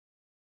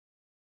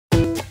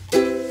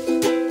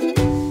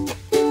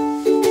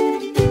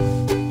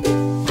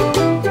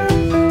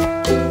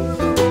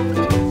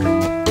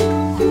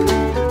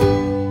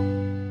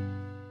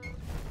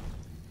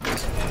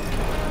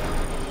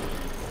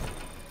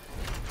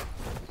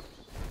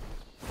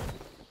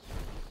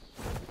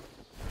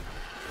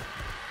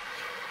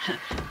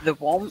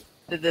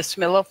the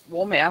smell of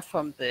warm air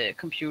from the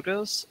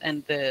computers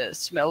and the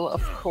smell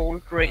of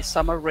cold gray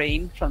summer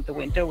rain from the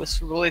window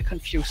is really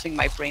confusing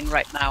my brain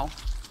right now.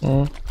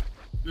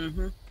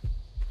 Mm-hmm.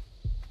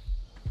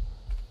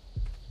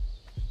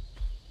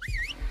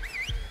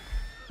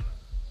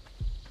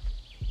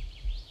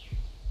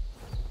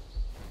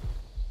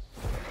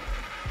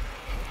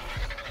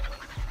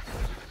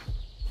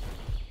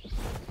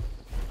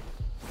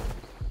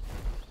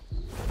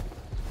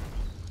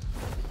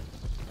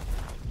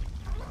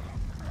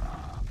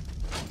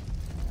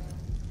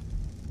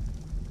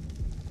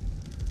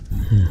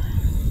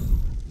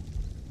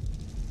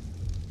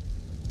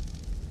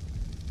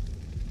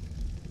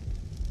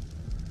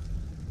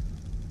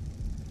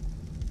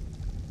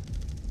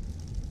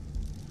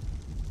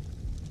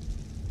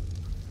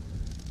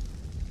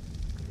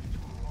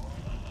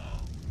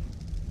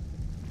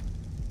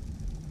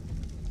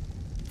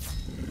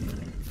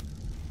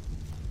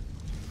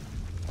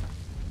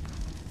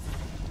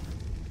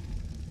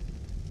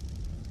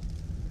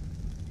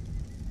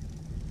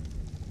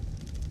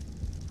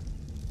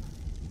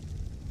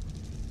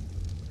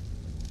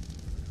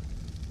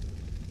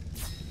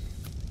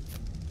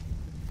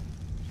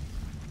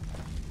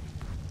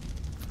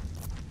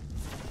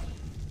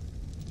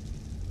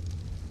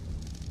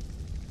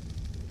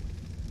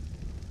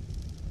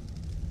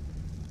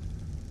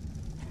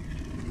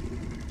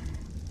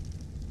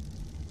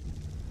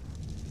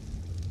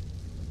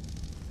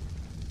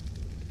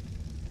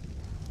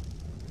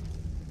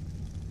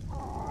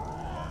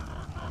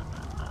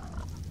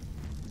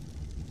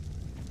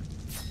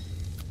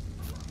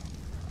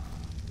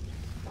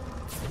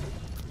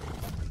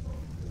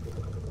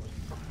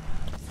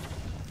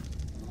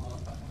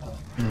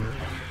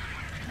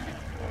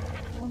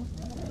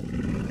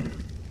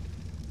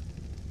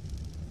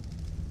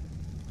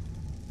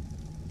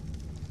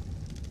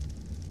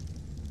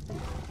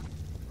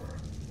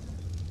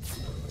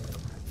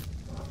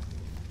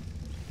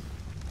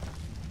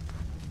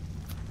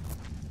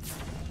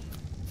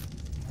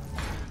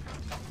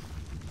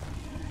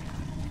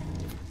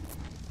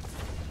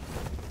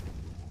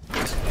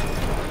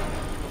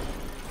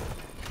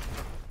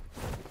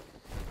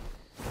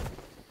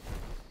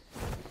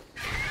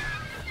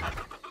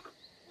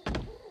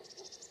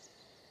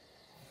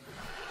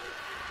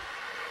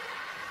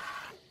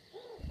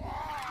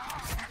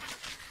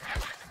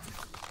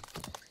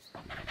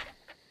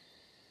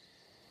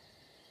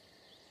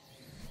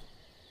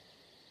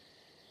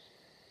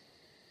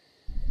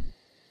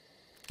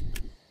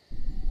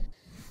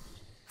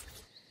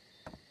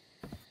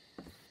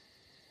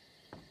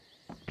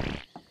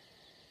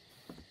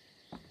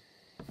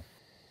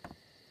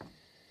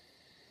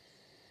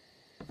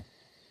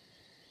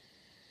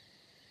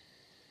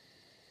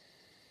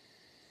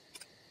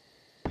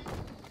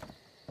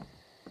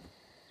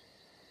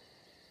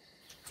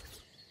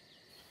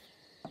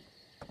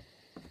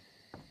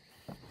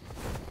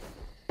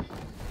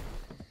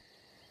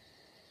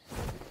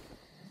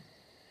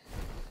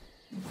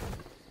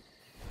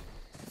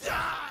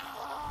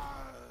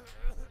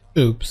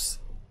 Oops.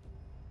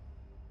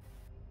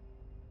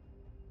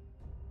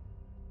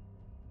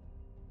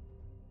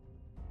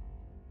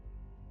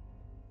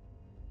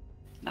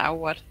 Now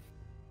what?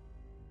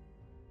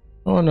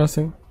 Oh,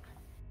 nothing.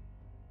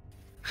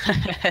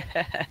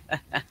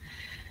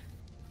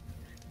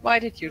 Why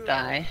did you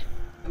die?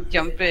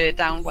 Jump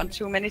down one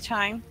too many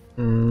times?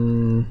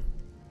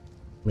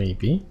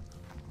 Maybe.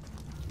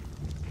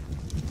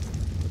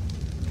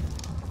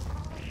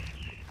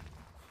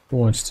 Who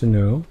wants to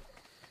know?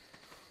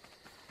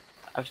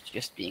 I was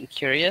just being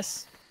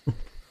curious.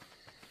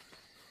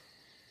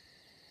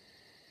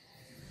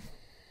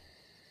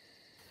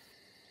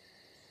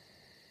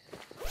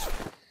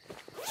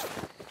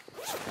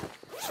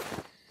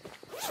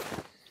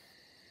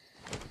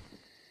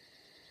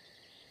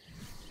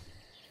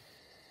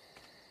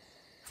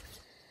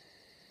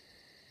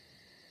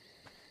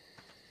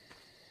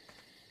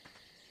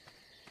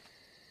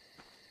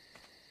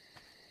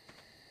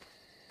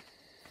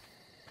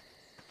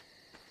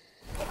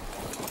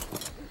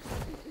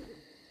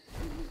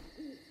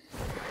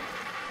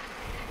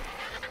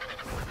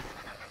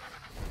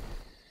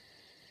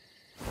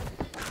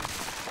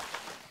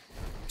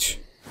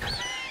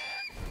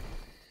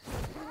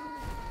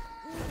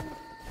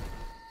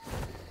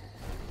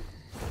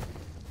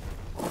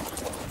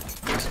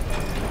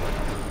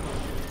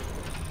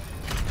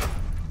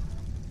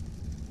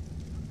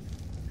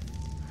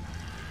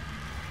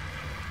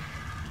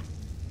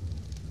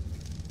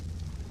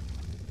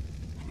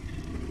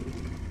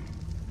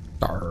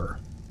 Arr.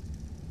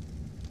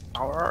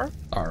 Arr.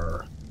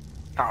 Arr.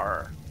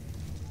 Arr.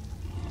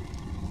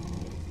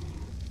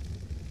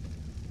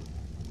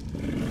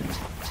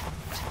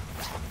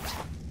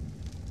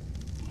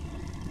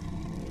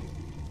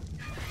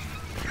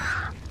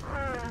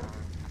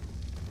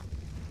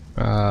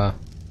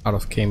 Out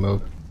of K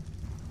mode.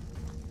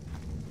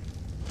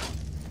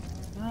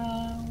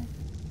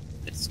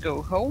 Let's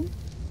go home.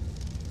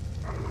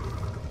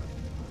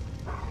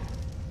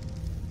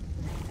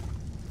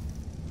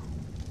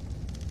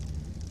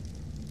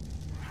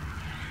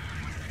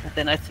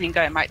 Then I think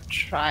I might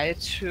try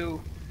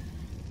to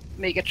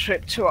make a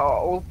trip to our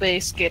old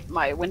base, get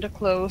my winter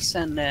clothes,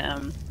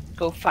 and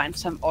go find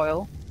some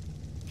oil.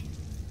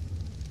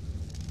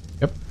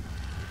 Yep.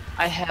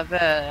 I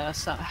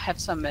have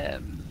some.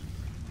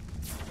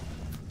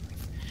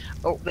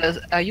 Oh,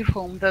 are you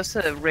home? There's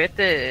a red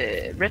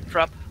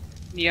drop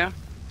near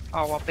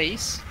our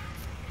base.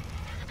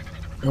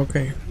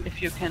 Okay.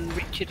 If you can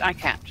reach it, I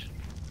can't.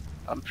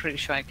 I'm pretty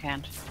sure I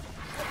can't.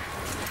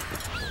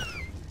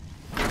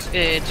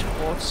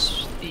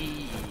 Towards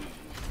the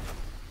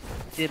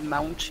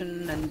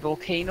mountain and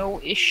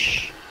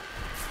volcano-ish.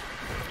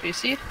 Do you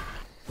see it?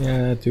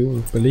 Yeah, I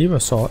do believe I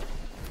saw it.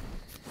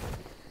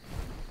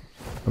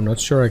 I'm not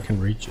sure I can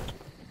reach it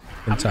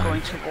in time. I'm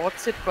going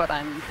towards it, but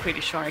I'm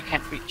pretty sure I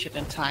can't reach it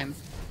in time.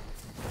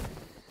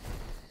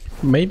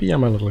 Maybe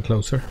I'm a little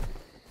closer.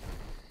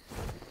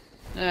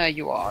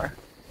 You are.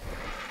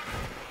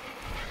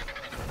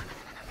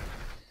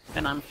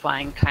 And I'm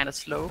flying kind of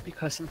slow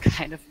because I'm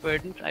kind of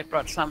burdened. I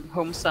brought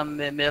home some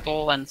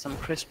metal and some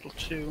crystal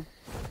too.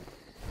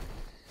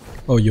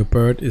 Oh, your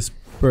bird is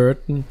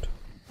burdened.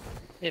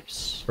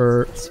 It's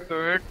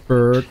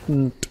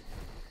Burdened.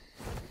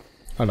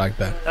 I like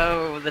that.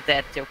 Oh, the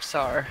dad jokes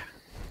are.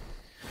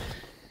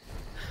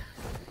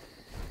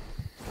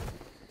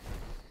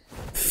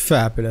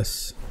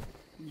 Fabulous.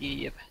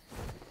 Yep.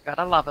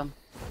 Gotta love him.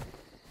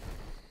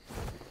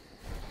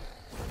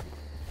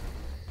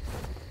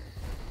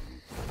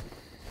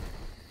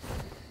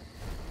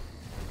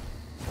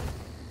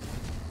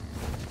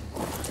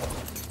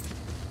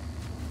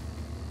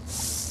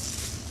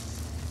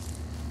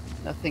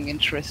 Nothing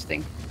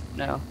interesting.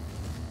 No.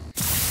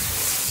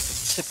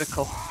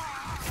 Typical.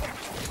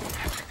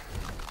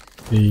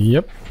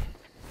 Yep.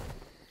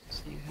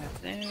 So you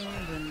have there,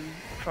 then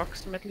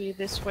approximately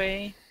this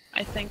way,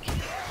 I think.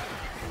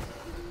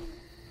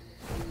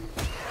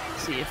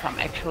 See if I'm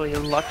actually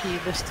lucky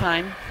this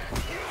time.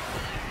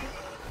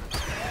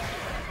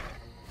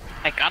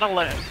 I gotta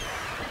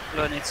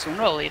learn it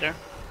sooner or later.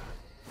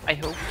 I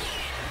hope.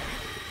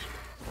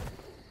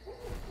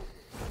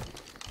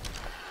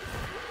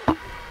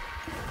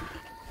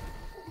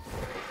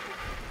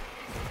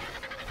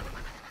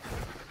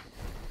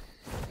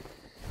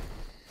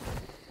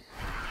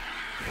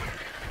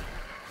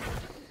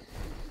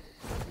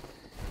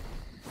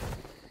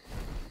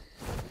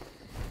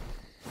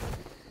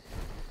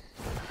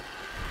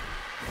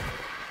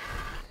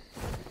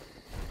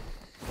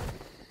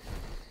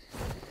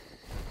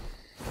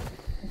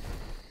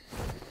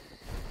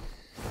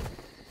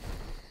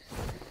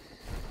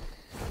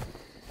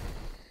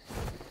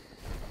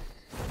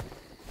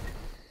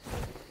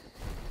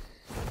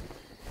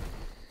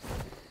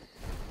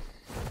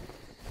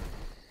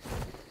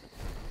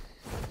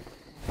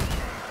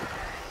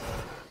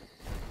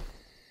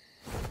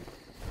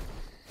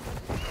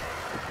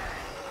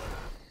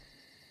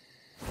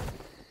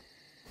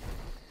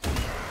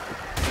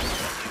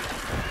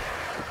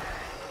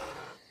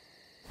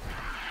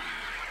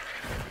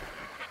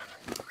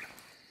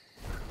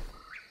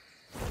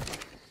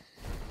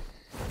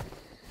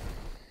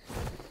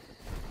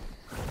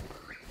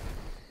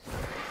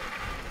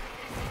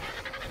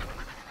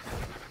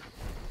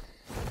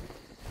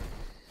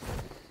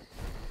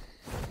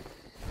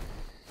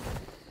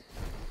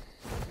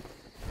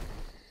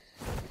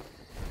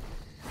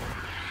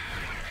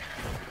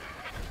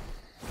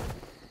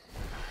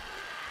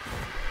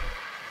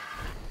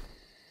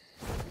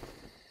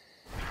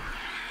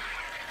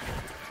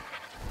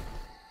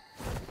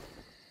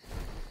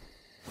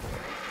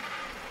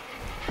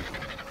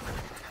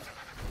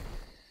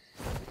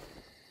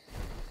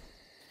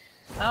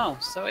 Oh,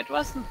 so it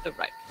wasn't the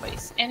right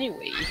place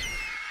anyway.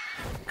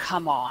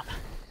 Come on.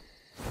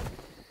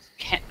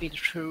 Can't be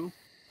true.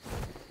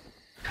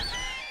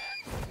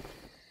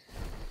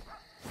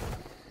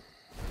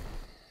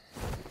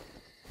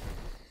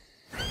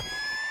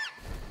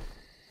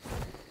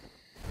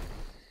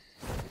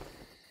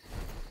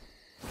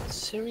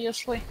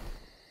 Seriously?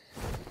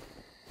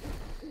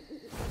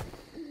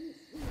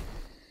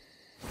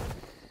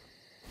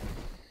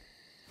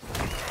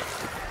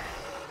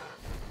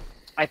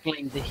 I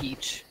blame the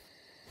heat.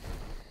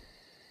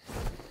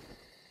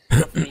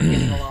 Of me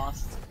getting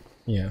lost.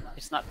 Yeah.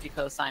 It's not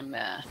because I'm.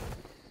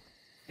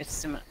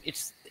 It's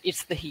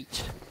the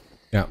heat.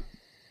 Yeah.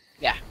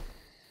 Yeah.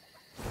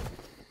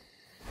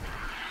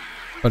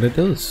 But it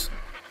is.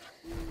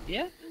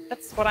 Yeah,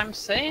 that's what I'm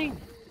saying.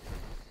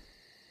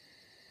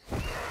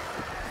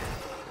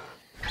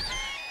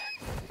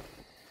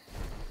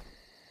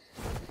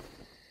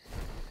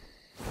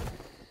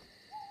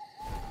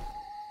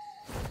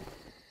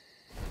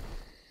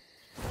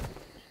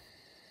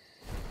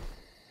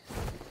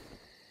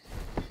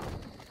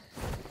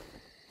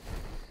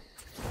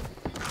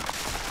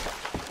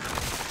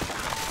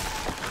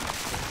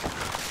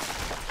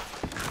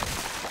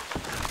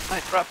 I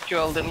dropped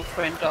your little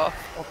friend off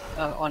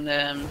on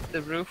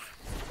the roof.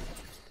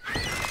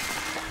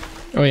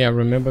 Oh yeah,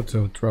 remember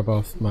to drop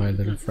off my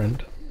little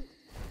friend.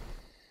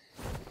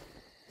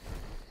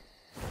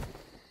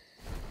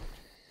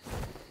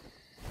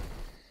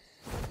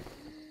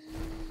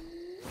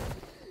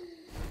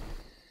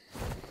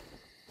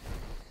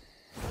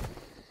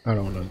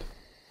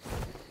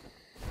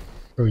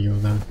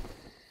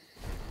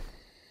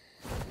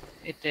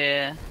 It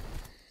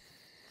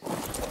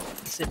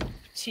is it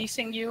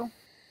teasing you?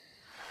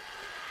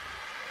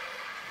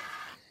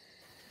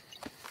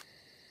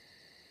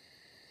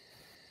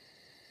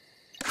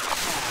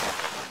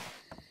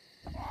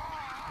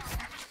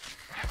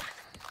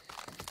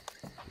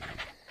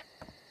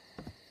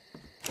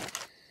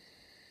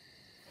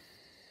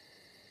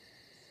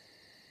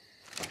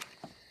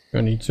 Do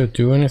I need to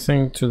do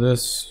anything to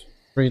this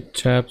free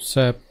tab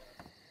sap?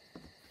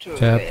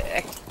 Tab?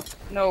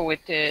 No,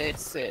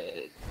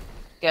 it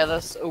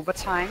gathers over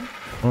time.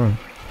 Oh.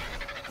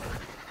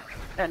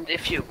 And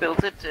if you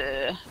build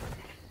it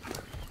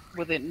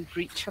within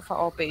reach of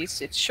our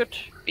base, it should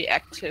be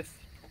active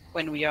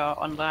when we are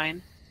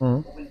online.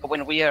 Or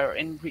when we are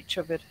in reach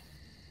of it.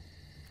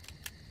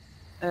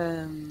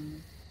 Oh,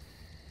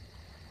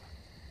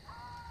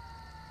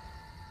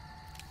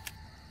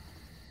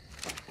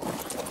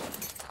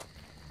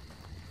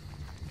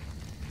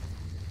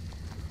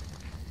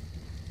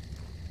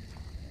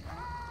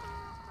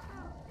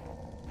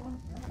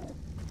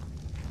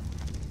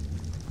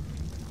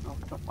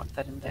 don't want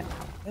that in there.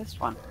 This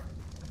one.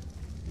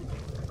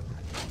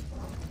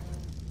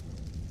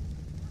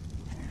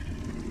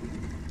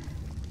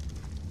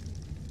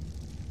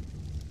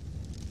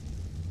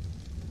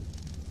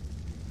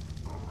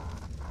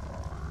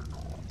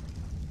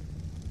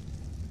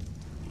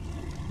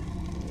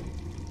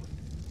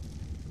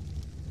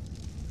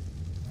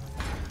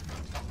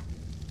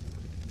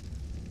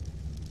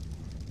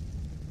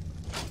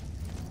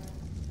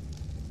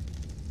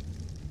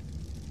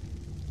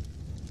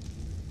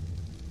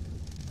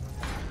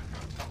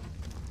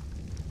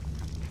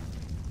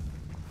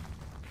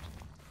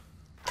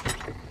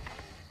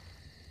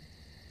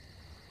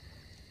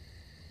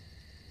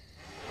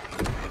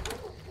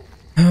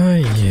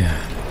 Yeah.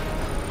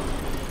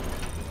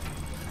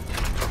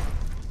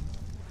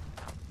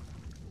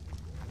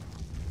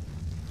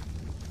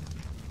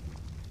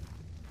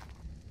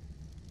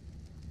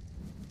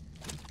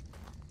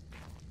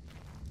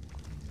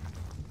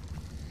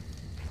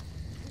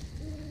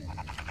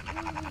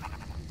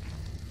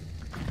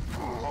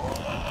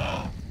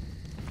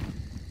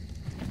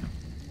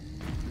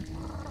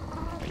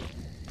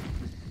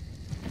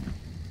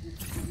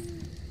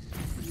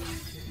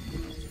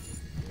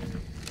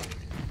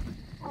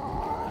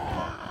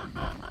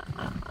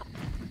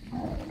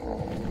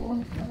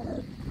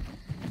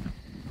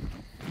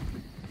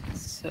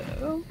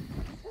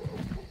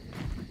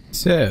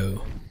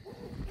 So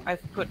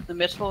I've put the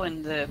metal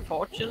in the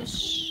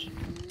forges.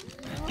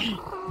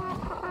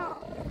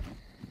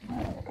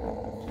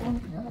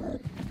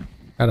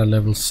 got a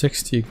level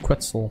 60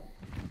 Quetzal.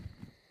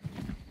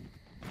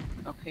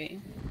 Okay.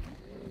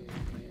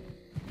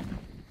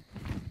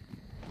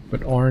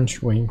 With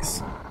orange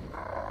wings.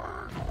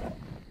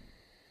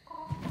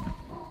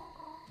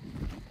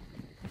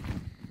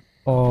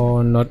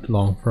 Oh, not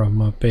long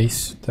from a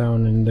base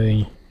down in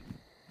the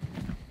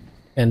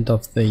end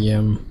of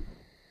the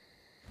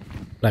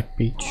Black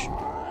Beach.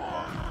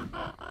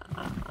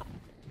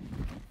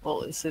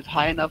 Well, is it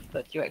high enough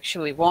that you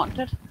actually want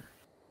it?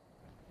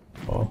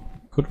 Oh,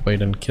 could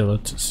wait and kill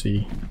it to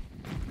see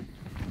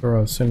if there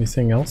was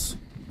anything else.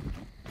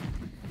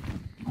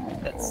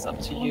 That's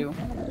up to you.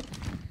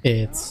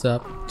 It's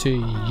up to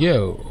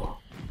you.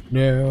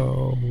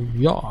 New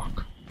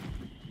York.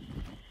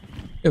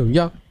 New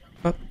York.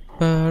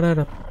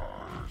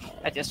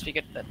 I just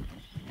figured that,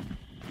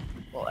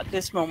 well, at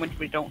this moment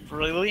we don't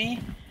really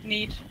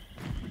need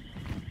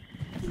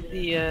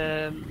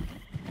the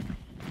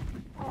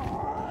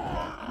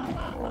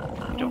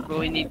we don't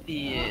really need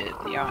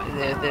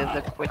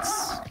the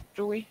quits,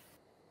 do we?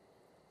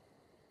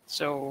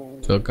 So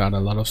Still got a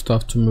lot of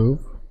stuff to move.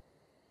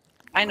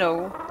 I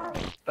know,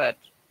 but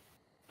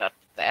not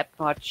that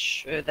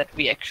much that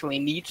we actually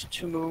need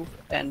to move,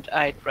 and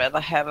I'd rather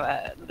have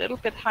a little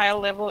bit higher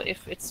level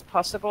if it's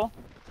possible.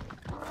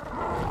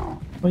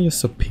 Oh, you're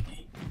so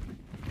picky.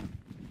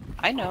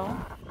 I know,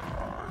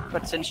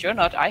 but since you're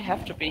not, I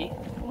have to be.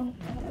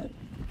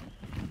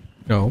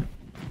 No.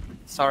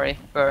 Sorry,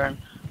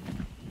 burn.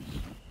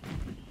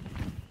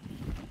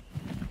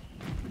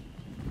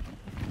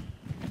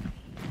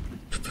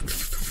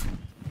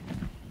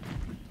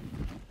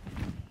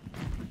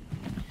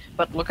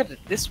 But look at it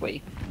this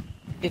way.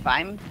 If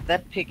I'm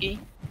that picky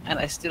and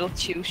I still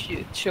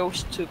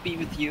chose to be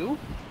with you,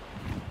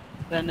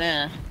 then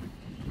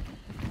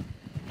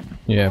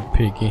Yeah,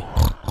 piggy.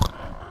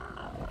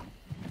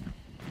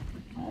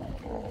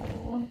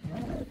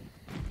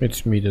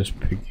 It's me that's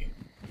piggy.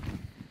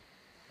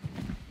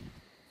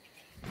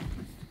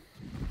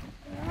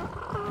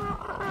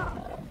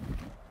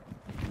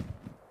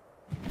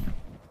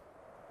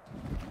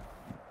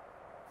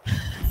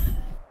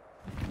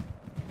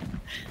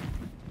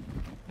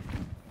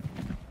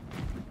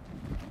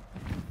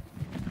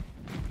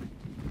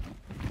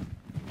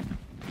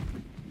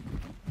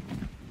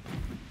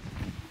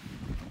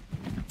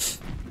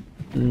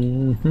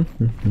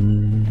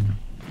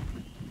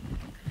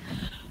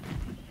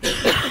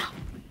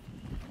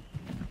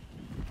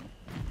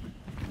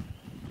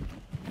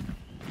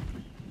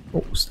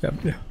 Oh, stab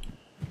there.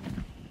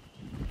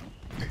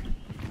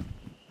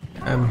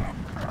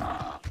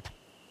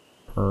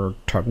 Per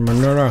 13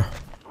 minutter.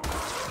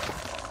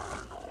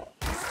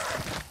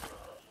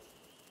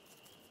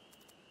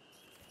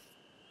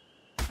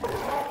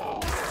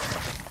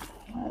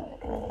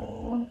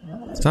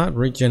 Start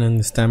regenerating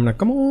the stamina.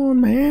 Come on,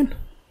 man.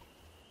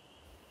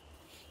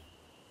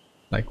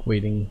 Like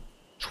waiting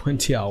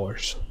 20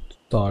 hours to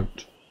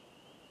start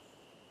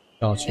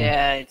dodging.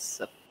 Yeah, it's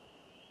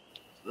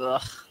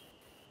ugh.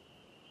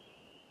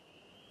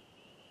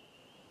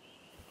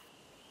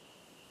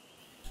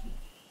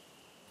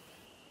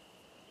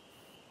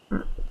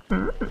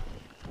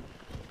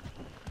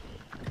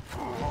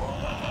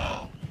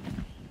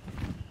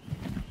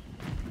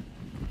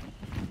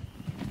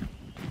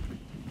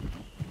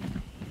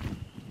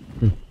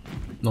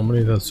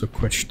 Normally there's a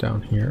quitch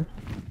down here.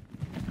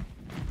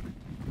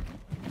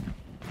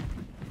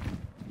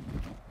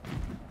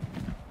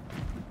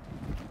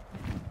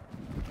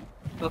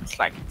 Looks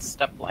like it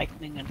stopped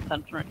lightning and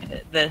thundering.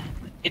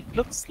 It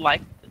looks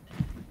like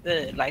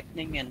the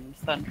lightning and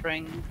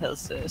thundering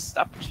has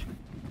stopped.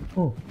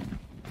 Oh.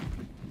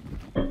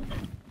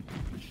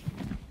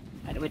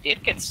 And we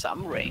did get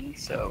some rain,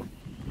 so...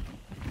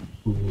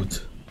 Good.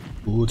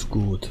 Good,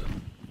 good.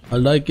 I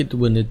like it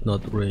when it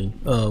not rain.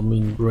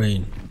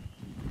 Rain.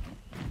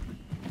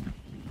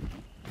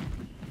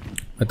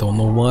 I don't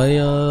know why,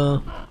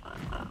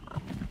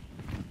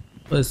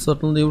 it's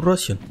suddenly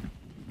Russian.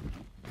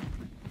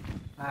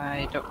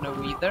 I don't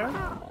know either.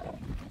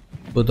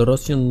 But the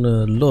Russian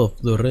love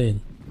the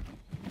rain.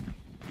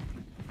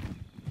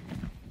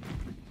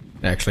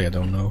 Actually, I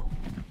don't know.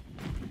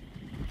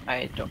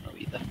 I don't know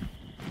either.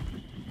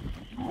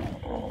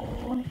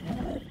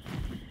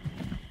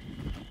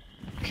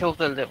 Kill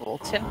the level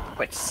 10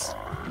 quits.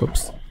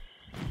 Oops.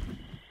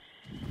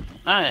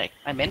 I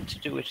meant to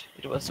do it.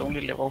 It was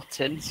only level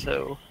 10,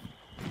 so...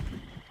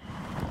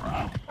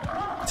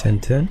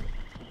 10-10?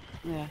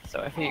 Yeah,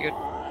 so I figured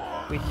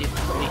we did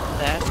complete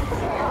that.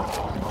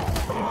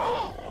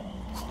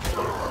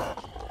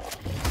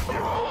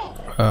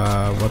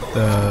 What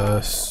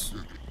the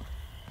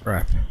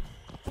crap?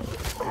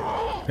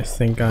 I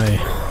think I...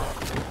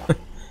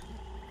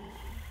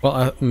 well,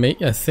 I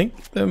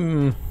think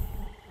the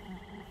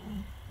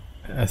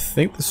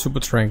super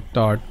trank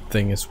dart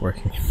thing is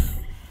working.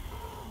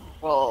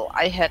 Well,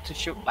 I had to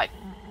shoot like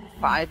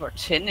 5 or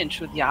 10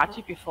 into the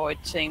arty before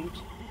it tamed.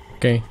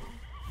 Okay,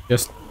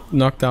 just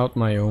knocked out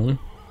my own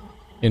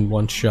in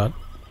one shot.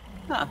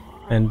 Huh.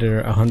 And there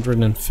are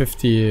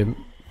 150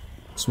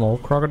 small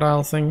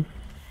crocodile thing.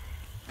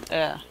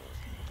 Yeah.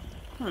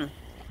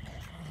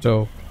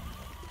 So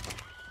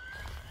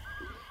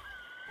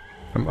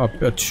I'm up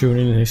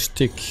tuning his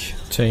stick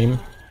tame.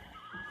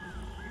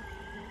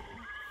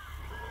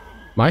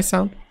 My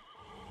sound?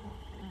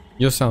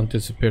 Your sound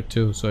disappeared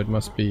too, so it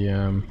must be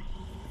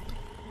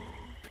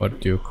what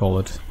do you call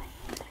it?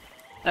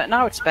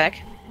 Now it's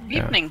back.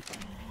 Evening.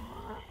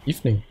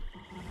 Evening.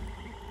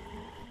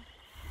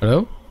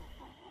 Hello?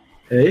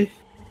 Hey?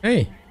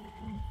 Hey.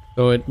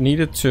 So it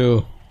needed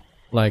to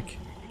like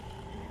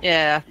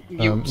Yeah,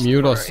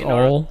 mute us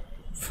all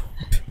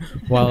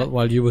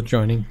while you were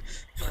joining.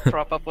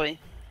 Probably.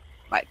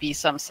 Might be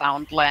some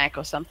sound lag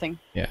or something.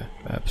 Yeah,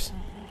 perhaps.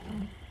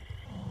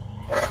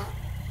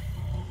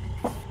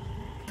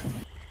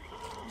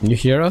 Can you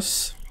hear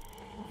us?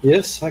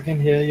 Yes, I can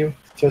hear you.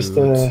 Just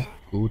good.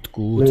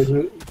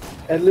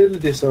 a little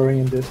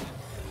disoriented.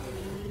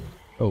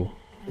 Oh.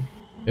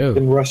 Oh.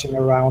 Been rushing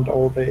around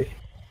all day.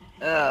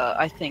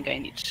 I think I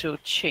need to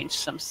change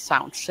some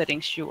sound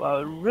settings. You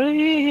are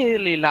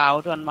really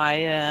loud on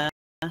my...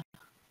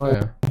 Oh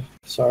yeah.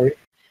 Sorry.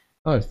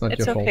 Oh, it's not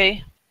It's your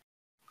okay.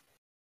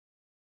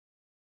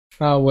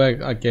 fault. Oh,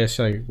 well, I guess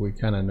we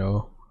kind of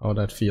know how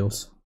that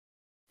feels.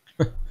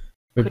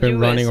 We've been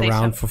running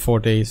around for 4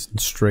 days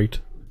straight.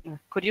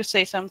 Could you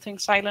say something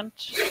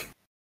silent?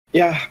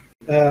 Yeah.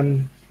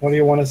 What do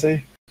you want to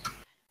say?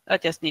 I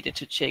just needed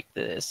to check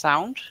the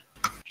sound.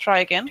 Try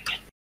again.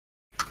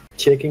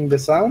 Checking the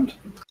sound?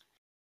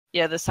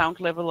 Yeah, the sound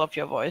level of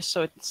your voice,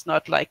 so it's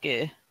not like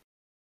a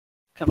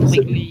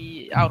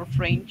completely out of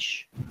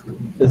range.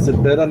 Is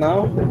it better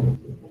now?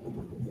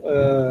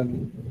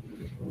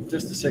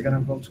 Just a second,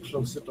 I'm going to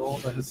close the door.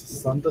 There is a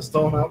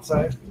thunderstorm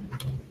outside.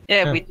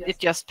 Yeah, it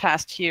just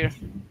passed here.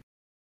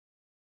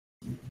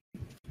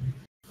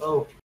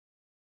 Oh.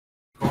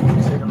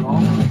 Take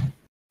along.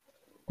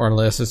 Or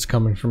unless it's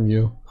coming from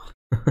you.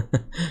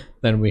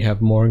 Then we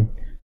have more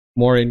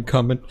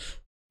incoming.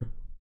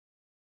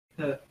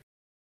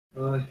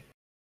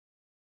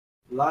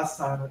 Last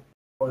time it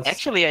was...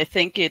 Actually, I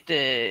think it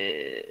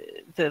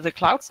the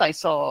clouds I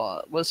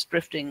saw was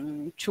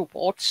drifting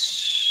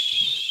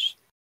towards.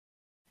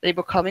 They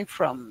were coming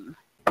from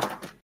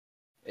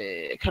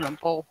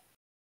Colombo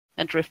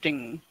and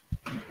drifting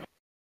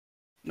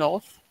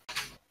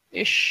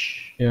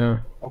north-ish. Yeah.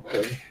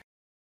 Okay.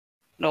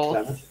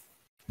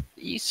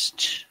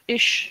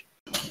 North-east-ish.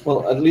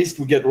 Well, at least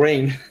we get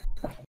rain.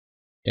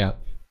 Yeah.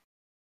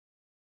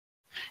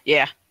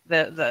 Yeah,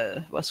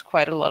 there was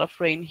quite a lot of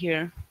rain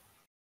here.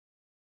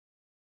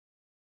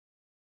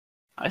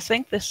 I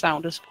think the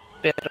sound is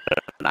better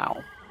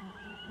now.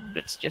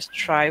 Let's just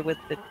try with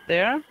it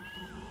there.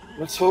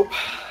 Let's hope.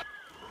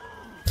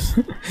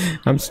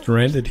 I'm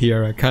stranded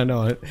here. I kind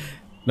of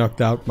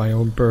knocked out my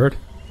own bird.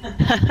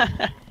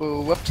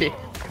 Oh, whoopsie.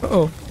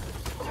 Uh-oh.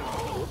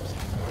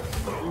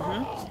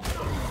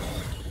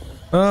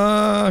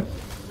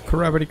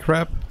 Crabbity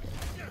crap.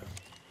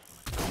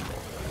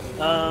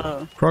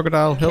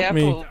 Crocodile, help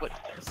me. With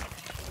this.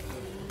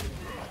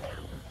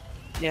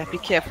 Yeah, be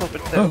careful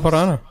with Oh, those.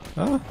 piranha.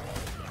 Ah.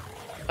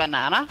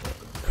 Banana?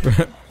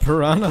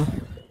 Piranha.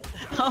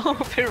 Oh,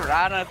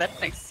 piranha,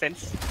 that makes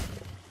sense.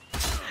 I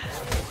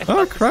Oh, thought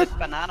you crap. said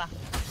banana.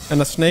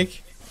 And a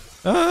snake.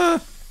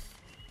 Ah!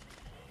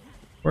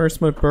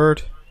 Where's my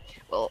bird?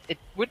 Well, it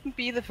wouldn't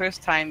be the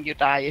first time you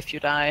die if you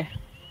die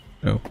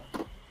Oh.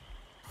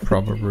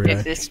 Probably.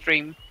 in this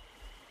stream.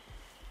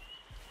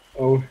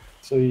 Oh,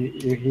 so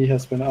he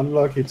has been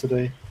unlucky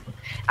today.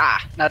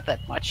 Ah, not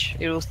that much.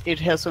 It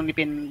has only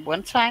been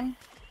one time.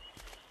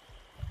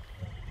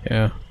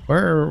 Yeah.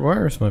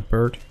 Where's my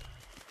bird?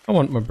 I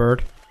want my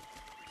bird.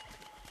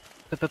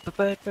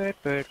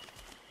 Bird.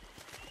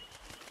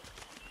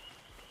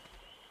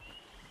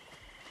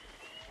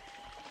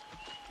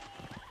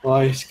 Oh,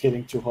 it's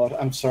getting too hot.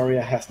 I'm sorry,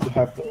 I have to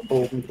have the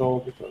open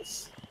door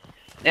because...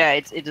 Yeah,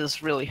 it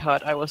is really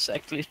hot. I was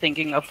actually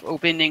thinking of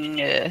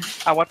opening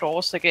our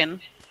doors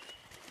again.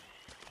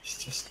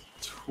 It's just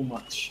too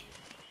much.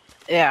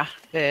 Yeah,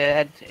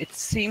 and it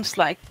seems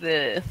like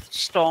the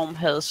storm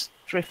has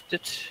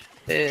drifted.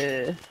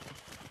 It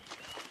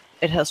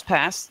has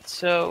passed,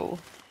 so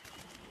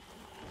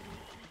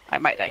I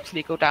might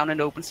actually go down and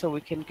open so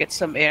we can get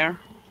some air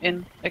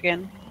in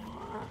again.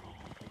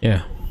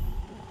 Yeah.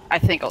 I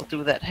think I'll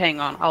do that. Hang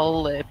on,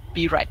 I'll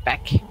be right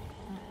back.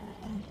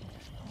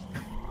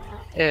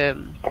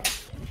 Okay.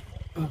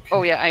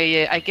 Oh yeah,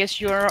 I guess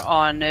you're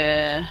on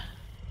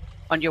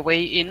your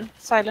way in,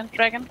 Silent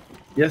Dragon.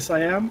 Yes,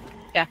 I am.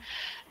 Yeah.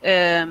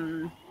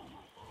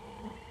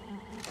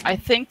 I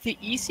think the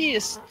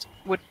easiest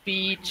would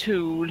be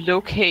to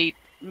locate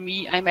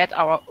me. I'm at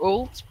our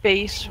old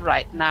base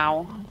right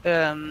now,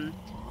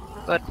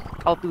 but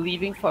I'll be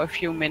leaving for a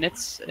few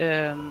minutes.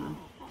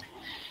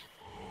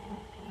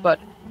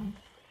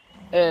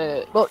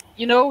 Well,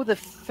 you know, the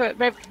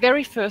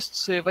very first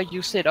server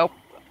you set up,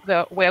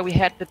 where we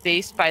had the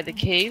base by the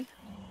cave,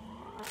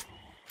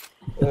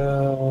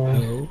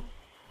 No.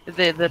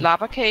 the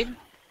lava cave.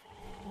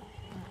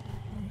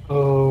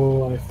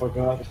 Oh, I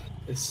forgot.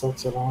 It's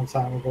such a long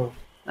time ago.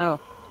 Oh.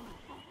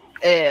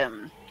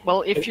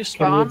 Well, if you Can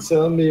spawn, you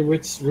tell me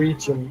which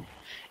region?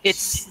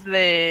 it's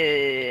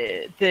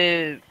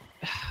the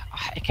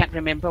I can't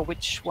remember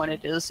which one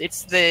it is.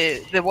 It's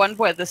the one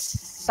where the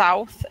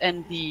south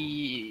and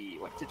the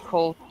what's it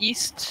called,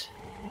 east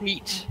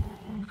meet.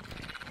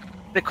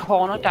 The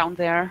corner down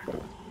there.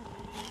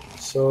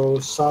 So,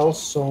 South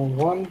Zone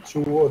 1,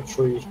 2, or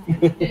 3?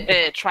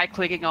 Try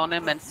clicking on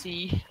them and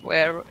see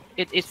where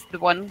it's the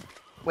one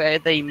where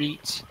they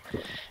meet.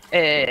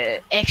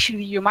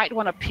 Actually, you might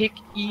want to pick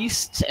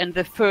east, and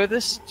the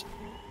furthest,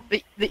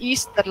 the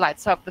east that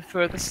lights up the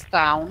furthest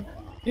down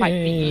might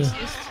be Yeah.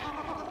 easiest.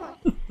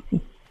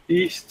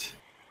 East.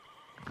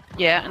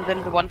 Yeah, and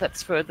then the one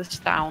that's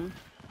furthest down.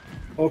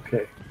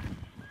 Okay.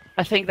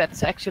 I think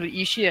that's actually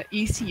easier,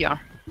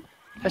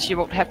 because you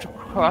won't have to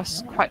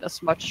cross quite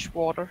as much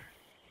water.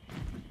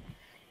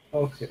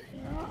 Okay.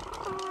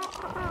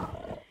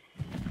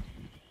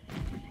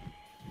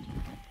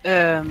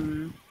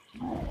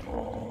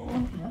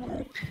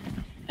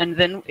 And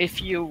then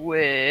if you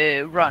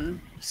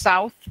run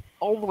south,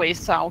 all the way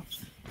south,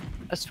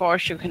 as far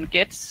as you can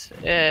get,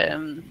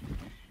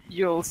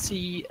 you'll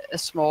see a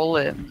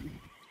small,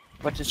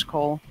 what is it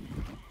called,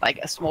 like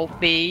a small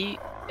bay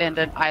and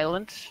an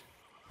island.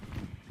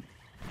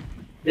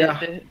 Yeah.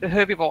 The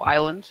herbivore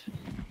island.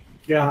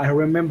 Yeah, I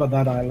remember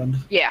that island.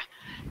 Yeah,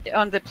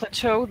 on the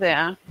plateau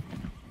there,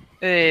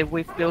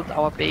 we've built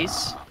our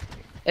base.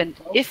 And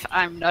if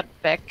I'm not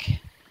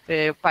back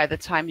by the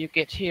time you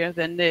get here,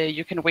 then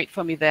you can wait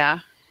for me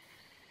there.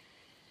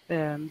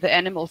 The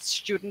animals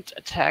shouldn't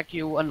attack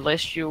you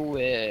unless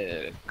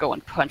you go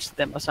and punch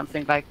them or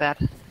something like that.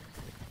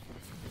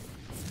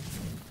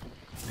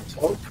 Let's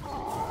hope.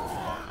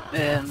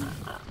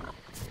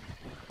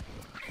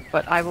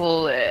 But I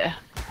will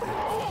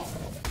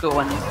go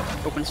and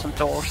open some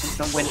doors and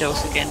some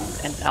windows again,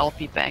 and I'll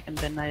be back, and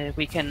then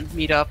we can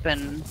meet up,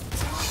 and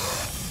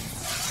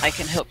I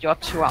can help you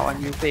up to our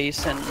new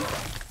base and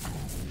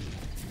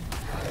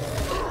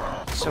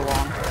so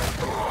on.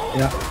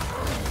 Yeah.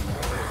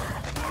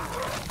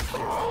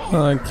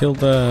 I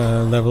killed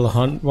a level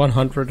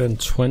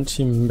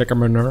 120 Mega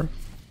Manure.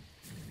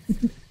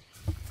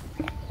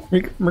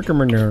 Mega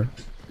Manure.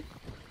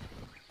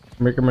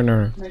 Mega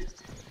Manure.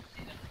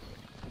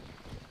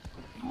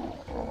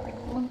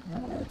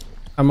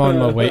 I'm on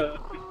my way.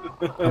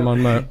 I'm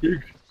on my...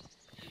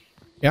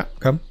 Yeah,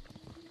 come.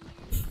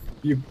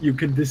 You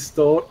can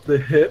distort the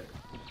head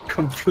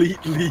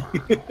completely.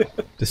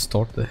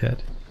 Distort the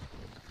head.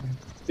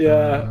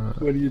 Yeah,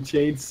 when you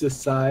change the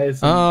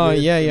size. and Oh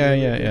width yeah,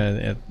 and yeah,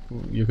 everything. yeah.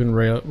 You can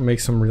make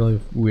some really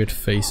weird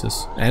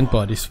faces and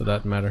bodies for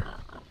that matter.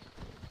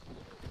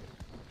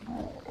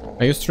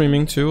 Are you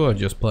streaming too, or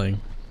just playing?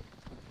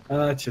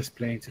 Just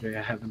playing today.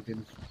 I haven't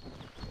been.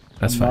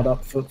 That's I'm fine. not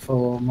up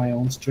for my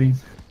own stream.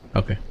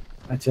 Okay.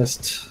 I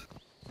just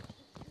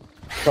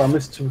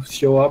promised to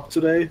show up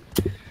today.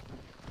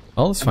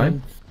 Oh, that's fine.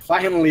 I'm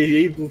finally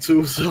able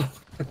to, so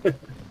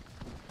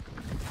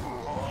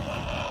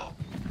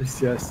it's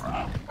just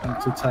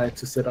I'm too tired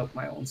to set up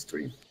my own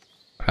stream.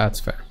 That's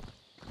fair.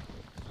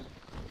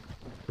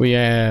 We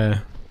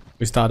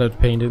started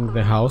painting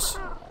the house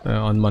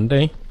on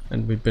Monday,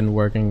 and we've been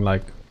working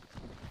like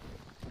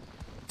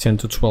 10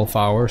 to 12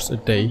 hours a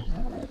day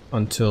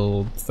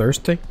until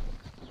Thursday.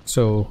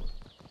 So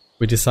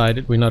we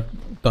decided, we're not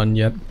done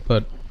yet,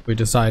 but we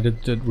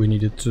decided that we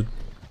needed to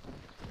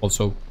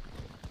also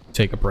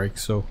take a break.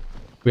 So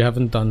we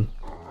haven't done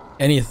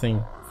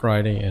anything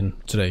Friday and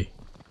today.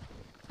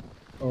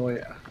 Oh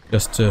yeah.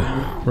 Just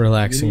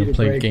relaxing You need and a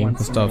play break games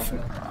once and in a stuff.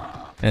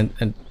 while. And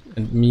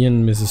me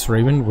and Mrs.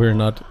 Raven, we're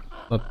not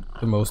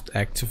the most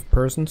active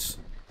persons.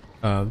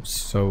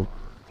 So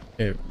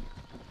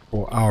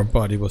our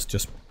body was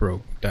just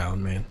broke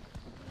down, man.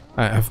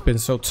 I've been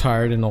so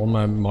tired in all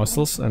my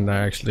muscles, and I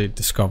actually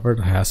discovered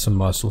I had some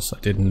muscles I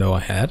didn't know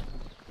I had.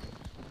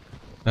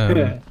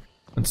 And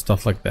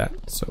stuff like that.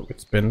 So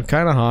it's been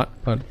kind of hot,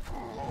 but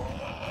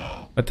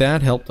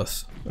Dad helped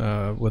us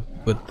with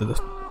the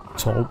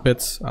tall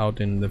bits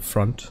out in the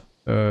front,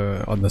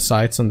 on the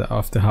sides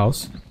of the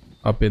house,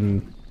 up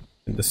in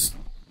this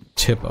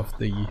tip of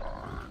the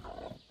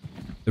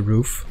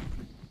roof,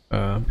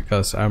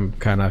 because I'm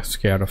kind of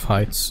scared of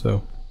heights.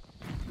 So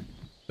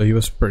he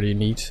was pretty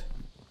neat.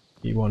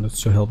 He wanted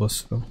to help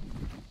us. So.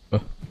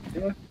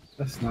 Yeah,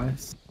 that's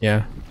nice.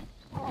 Yeah.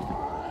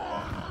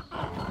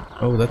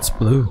 Oh, that's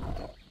blue.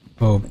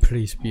 Oh,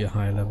 please be a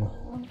high level.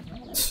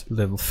 It's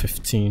level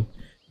 15.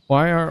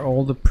 Why are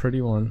all the pretty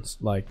ones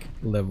like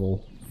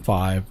level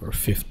 5 or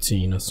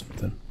 15 or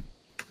something?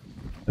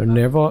 They're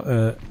never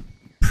a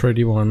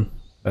pretty one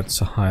that's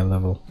a high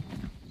level.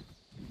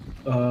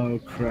 Oh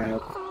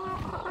crap.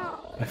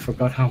 I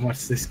forgot how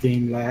much this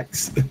game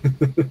lacks.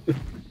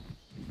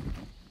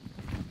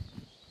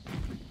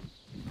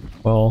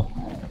 Well,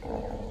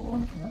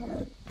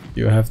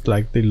 you have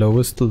like the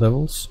lowest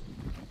levels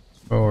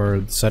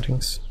or the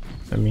settings,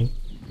 I mean.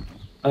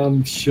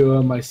 I'm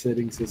sure my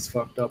settings is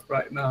fucked up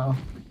right now.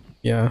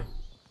 Yeah.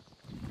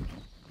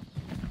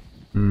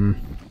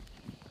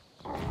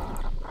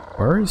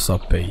 Where is our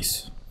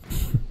base?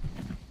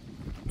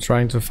 I'm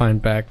trying to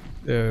find back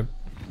to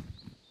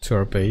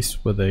our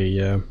base with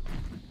a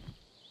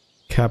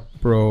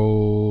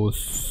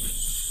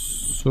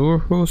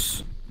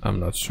Caprosaurus. I'm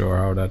not sure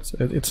how that's.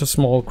 It's a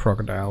small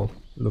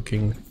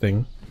crocodile-looking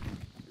thing.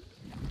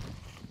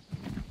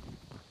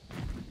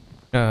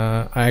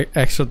 I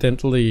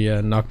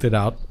accidentally knocked it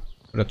out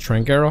with a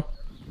trank arrow,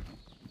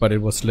 but it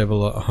was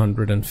level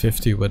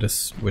 150,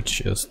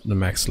 which is the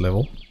max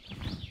level.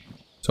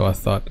 So I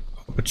thought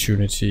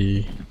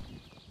opportunity.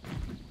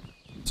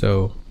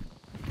 So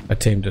I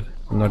tamed it.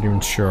 I'm not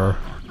even sure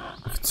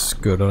if it's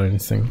good or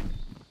anything.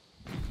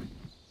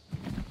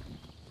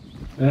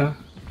 Yeah.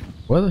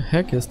 Where the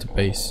heck is the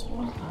base?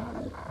 I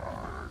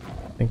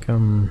think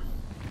I'm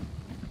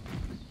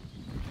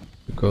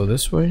to go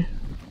this way.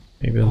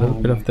 Maybe a little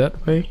bit of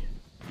that way.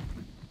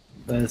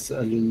 There's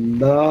a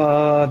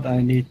lot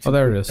I need to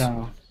there it put is.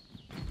 down.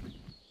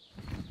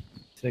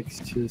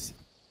 Textures.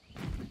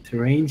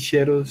 Terrain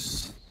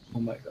shadows. Oh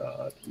my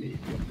god.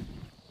 Medium.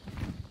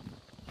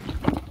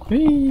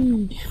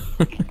 Hey.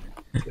 Okay.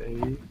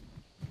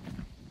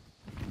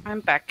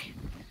 I'm back.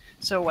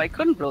 So I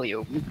couldn't really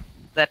open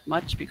that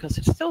much because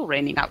it's still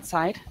raining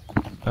outside.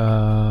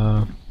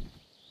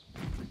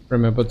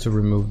 Remember to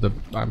remove the.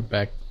 I'm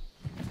back.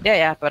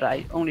 Yeah, but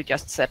I only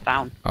just sat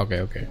down.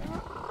 Okay.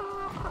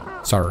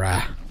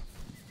 Sorry.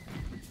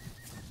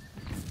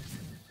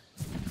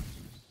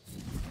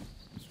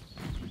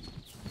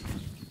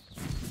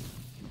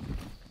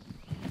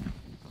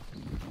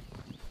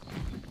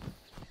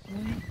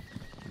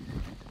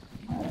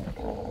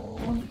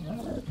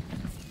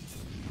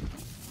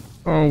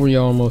 Oh, we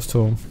almost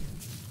home.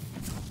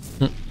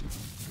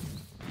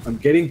 I'm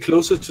getting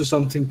closer to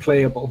something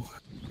playable.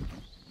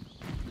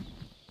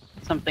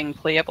 Something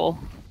playable.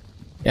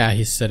 Yeah,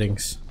 his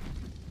settings.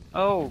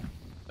 Oh,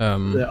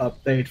 The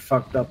update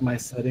fucked up my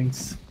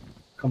settings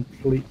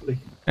completely.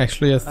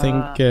 Actually, I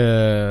think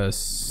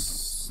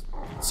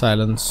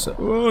silence.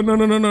 Oh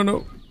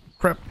no!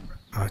 Crap!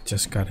 I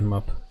just got him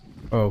up.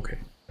 Oh, okay,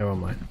 never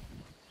mind.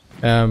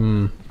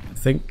 I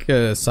think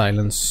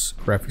silence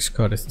graphics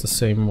card is the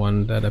same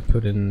one that I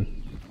put in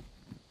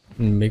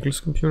Mikkel's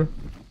computer.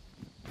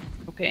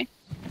 okay.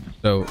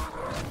 So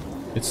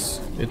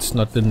it's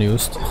not the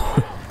newest.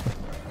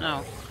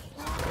 No.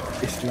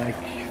 It's like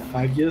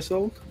 5 years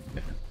old,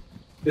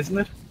 isn't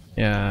it?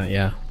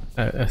 Yeah.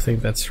 I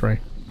think that's right.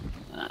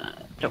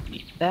 Don't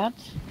need that.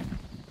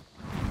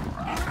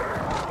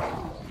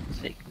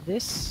 Take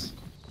this.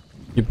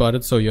 You bought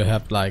it so you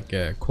have like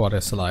a quad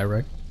SLI,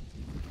 right?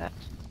 That.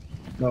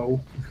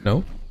 No,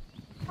 No?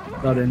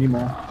 not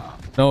anymore.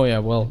 No, yeah,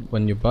 well,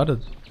 when you bought it.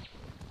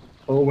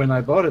 Oh, when I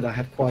bought it, I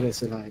had quad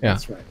SLI.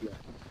 That's right. Yeah.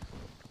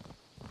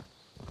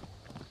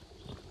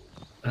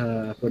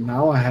 But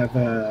now I have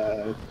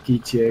a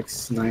GTX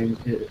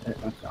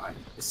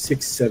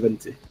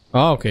 670.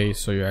 Oh, okay,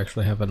 so you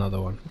actually have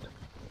another one.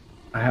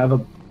 I have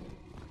a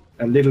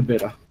little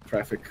better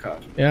graphic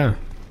card. Yeah.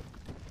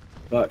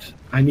 But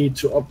I need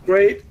to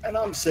upgrade, and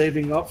I'm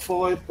saving up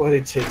for it, but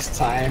it takes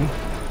time.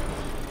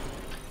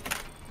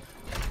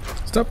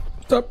 Stop.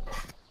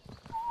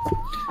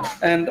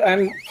 And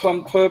I'm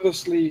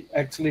purposely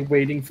actually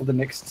waiting for the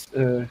next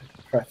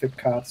graphic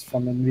cards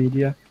from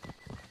NVIDIA.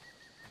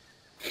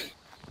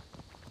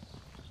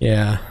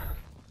 Yeah.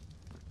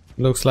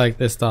 Looks like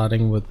they're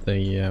starting with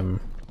the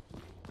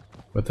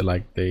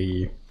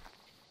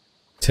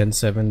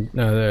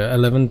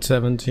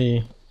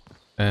 1170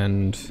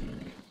 and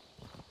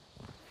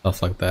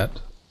stuff like that.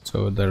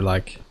 So they're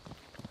like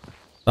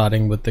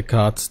starting with the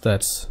cards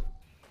that's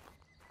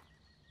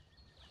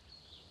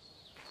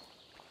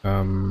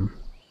come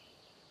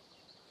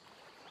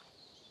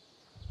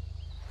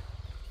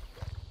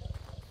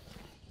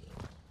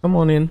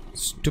on in,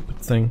 stupid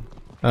thing.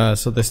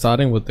 So they're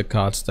starting with the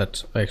cards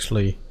that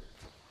actually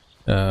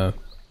they're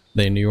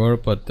newer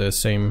but the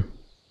same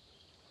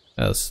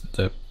as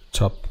the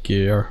top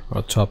gear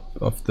or top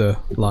of the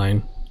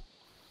line.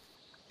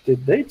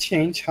 Did they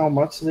change how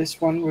much this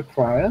one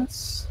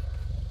requires?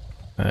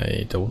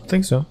 I don't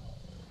think so.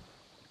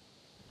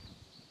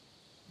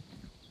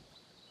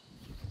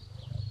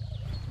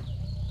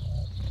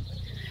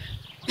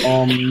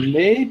 Or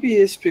maybe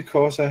it's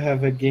because I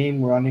have a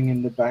game running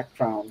in the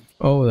background.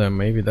 Oh, then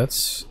maybe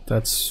that's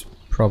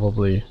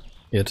probably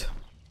it.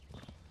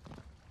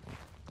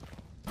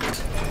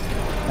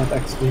 Not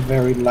actually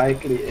very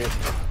likely it.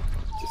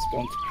 Just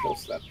going to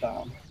close that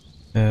down.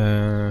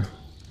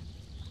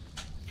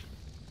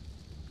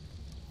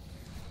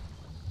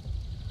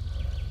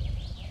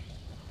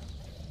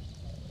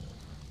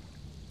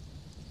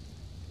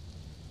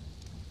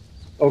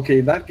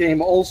 Okay, that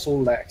game also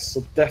lags,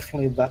 so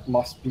definitely that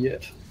must be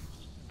it.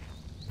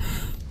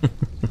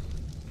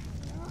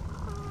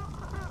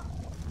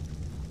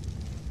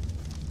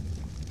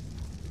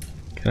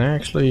 Can I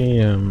actually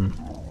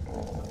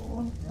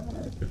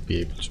should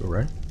be able to,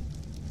 right?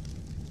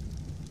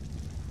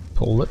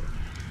 Pull it.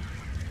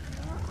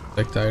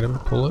 Select item,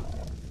 pull it.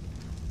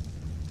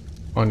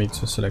 I need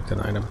to select an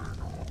item.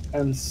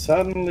 And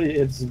suddenly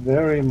it's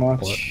very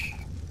much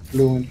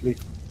fluently.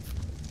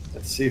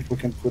 Let's see if we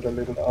can put a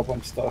little up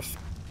on stuff.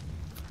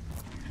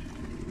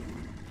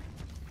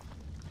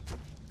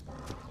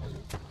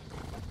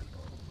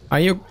 Are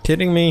you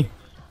kidding me?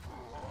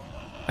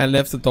 I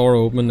left the door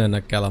open and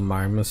a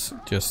Gallimimus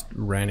just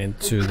ran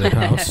into the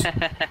house.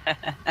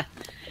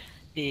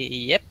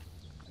 Yep.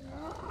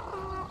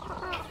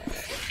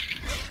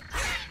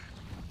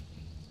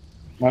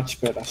 Much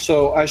better.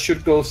 So I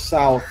should go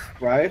south,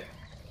 right?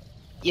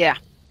 Yeah.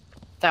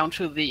 Down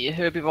to the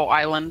herbivore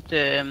island.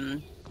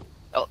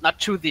 Well, not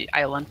to the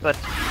island, but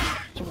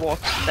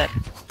towards that.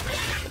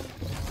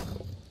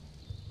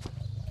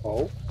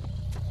 Oh.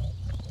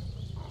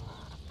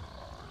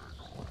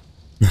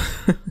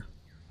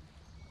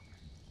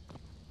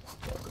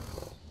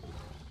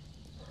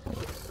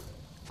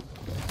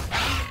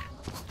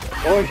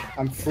 Oi,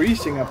 I'm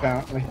freezing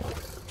apparently.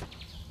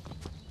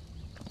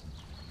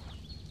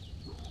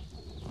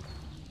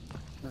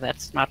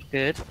 That's not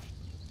good.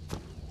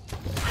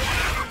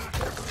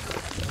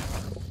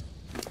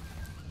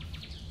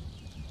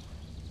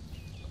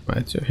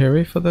 Right, too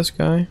heavy for this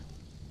guy.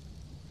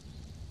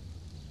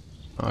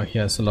 Oh, he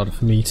has a lot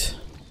of meat.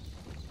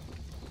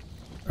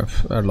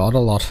 A lot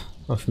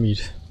of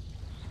meat.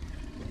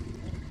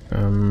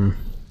 Let's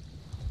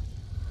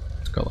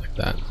go like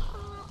that.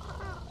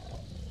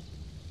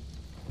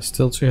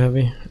 Still too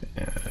heavy?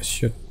 Yeah, I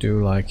should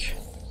do like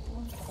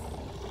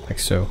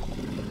so.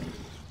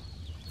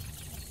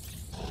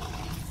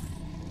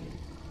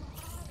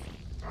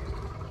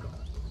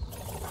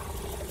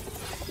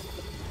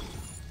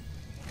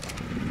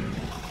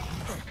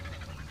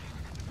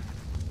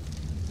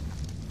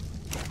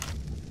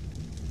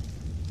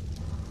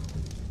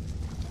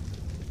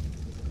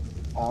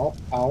 Ow,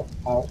 ow,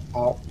 ow,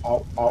 ow,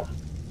 ow, ow.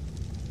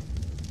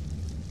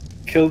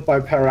 Killed by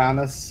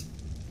piranhas.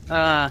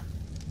 Aww.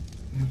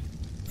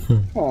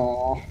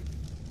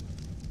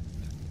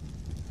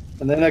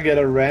 And then I get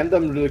a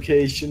random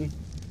location.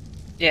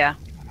 Yeah.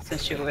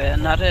 Since you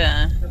not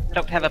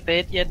don't have a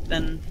bed yet,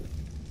 then.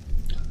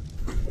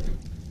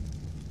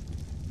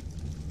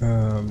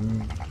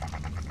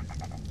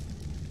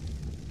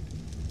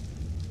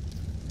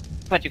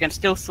 But you can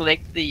still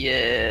select the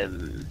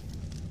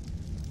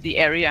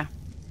area.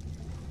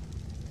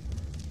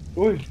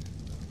 Ooh.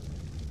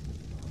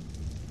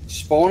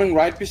 Spawning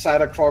right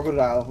beside a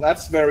crocodile.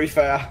 That's very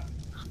fair.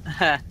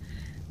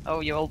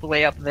 Oh, you're all the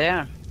way up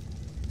there.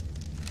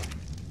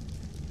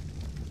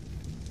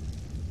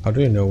 How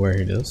do you know where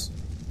it is?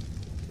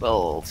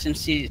 Well,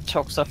 since he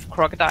talks of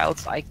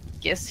crocodiles, I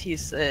guess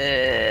he's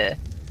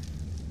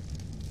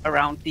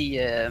around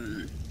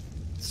the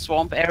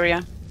swamp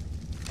area.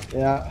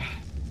 Yeah.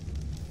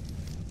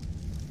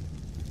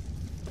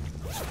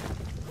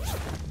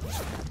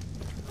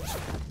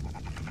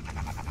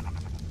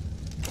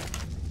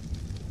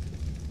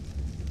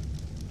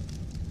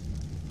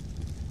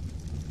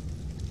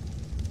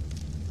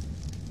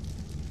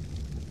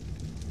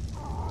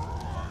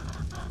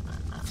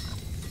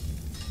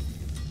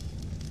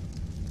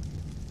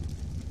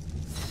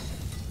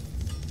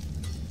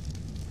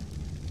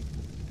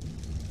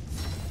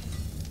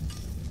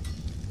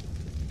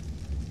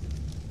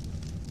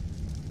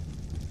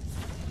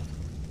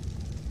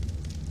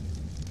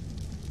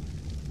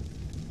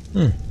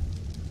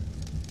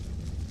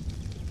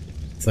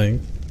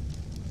 Thing.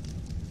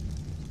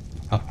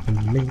 I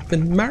believe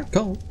in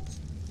miracles.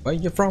 Where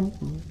you from?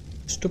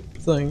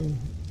 Stupid thing.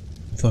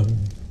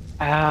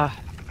 Ah,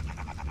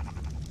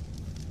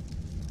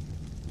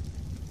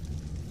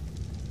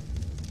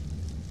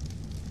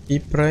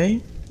 Keep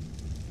praying.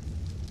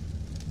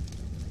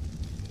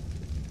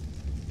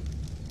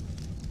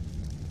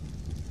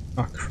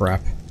 Oh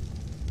crap.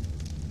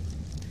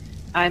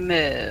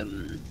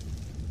 I'm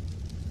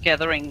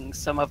gathering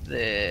some of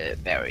the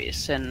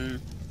berries and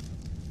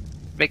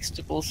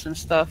vegetables and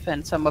stuff,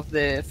 and some of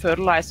the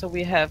fertilizer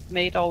we have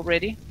made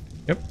already.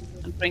 Yep.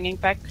 And bringing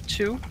back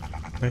 2.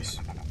 Nice.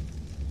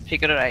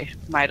 Figured I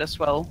might as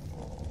well.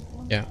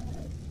 Yeah.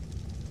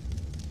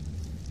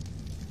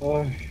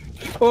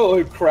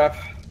 Oh crap.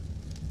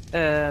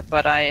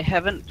 But I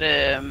haven't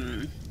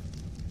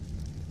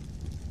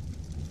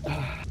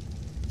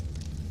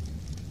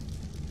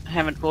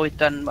really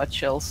done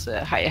much else.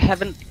 I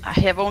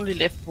have only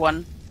left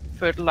 1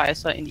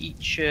 fertilizer in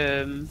each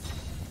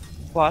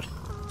pot.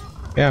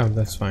 Yeah,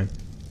 that's fine.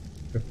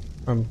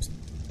 I'm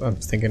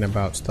thinking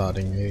about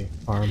starting a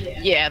farm.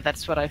 Yeah,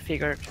 that's what I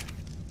figured.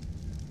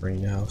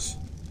 Greenhouse.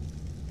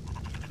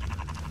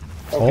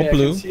 Okay, All I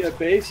blue. can see a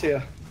base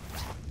here.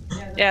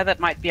 Yeah, that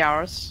might be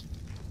ours.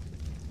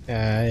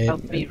 I'll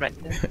be right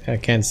there. I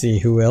can't see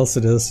who else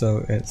it is,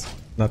 so it's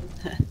not.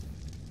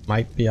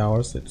 Might be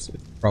ours. It's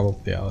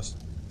probably ours.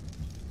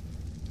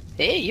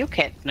 Hey, you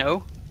can't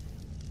know.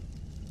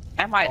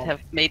 I might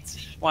have made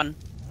one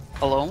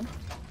alone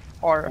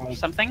or On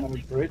something. a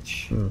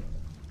bridge. Hmm.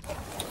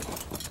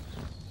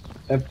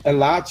 A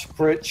large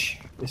bridge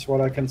is what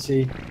I can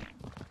see.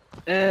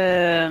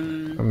 Or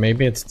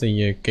maybe it's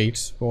the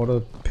gates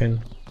water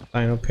pin,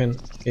 dino pin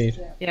gate.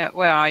 Yeah,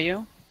 where are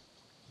you?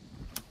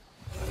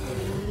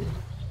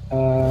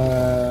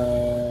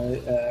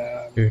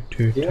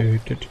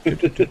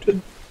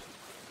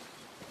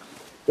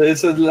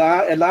 There's a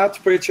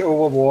large bridge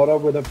over water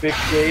with a big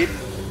gate.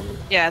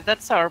 Yeah,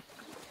 that's our...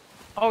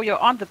 Oh, you're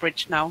on the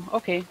bridge now.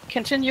 Okay,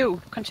 continue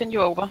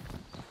over.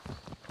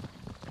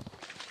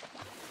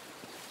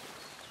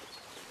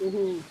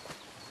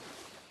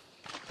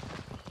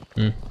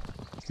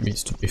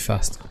 Needs to be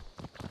fast.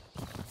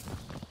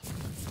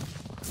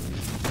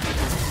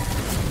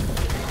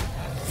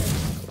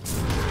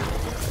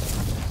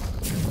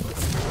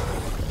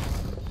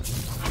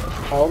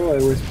 How do I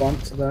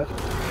respond to that?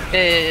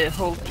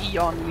 Hold E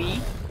on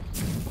me.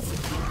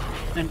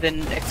 And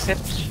then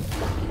accept.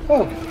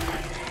 Oh.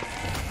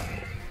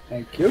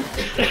 Thank you.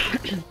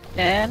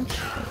 And...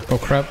 Oh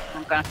crap.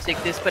 I'm gonna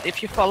take this, but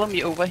if you follow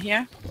me over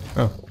here...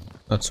 Oh,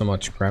 not so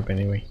much crap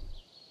anyway.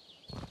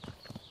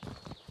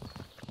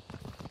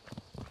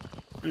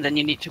 And then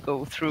you need to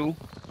go through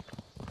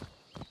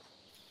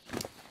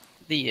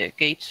the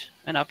gate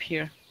and up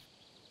here.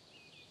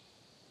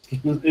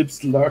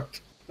 It's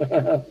locked.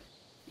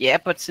 Yeah,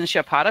 but since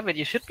you're part of it,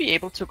 you should be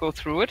able to go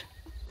through it.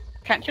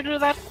 Can't you do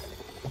that?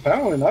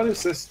 Apparently not,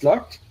 it's just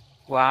locked.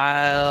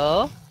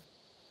 Well...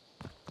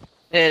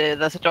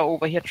 there's a door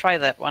over here, try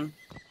that one.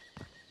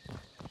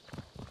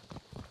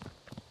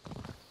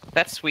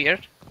 That's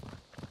weird.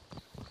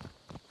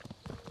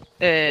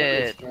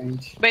 Very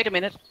strange. Wait a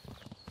minute.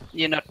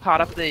 You're not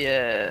part of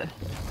the...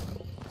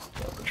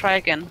 Try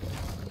again.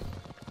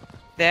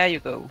 There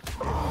you go.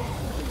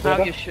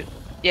 Now you should...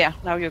 Yeah,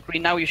 now you're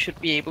green. Now you should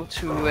be able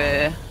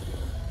to...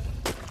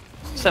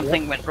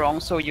 Something went wrong,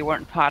 so you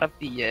weren't part of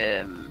the...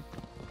 And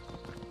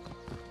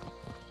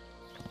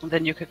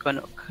then you can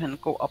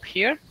go up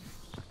here.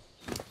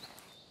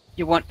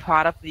 You weren't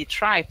part of the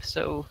tribe,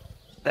 so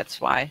that's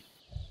why.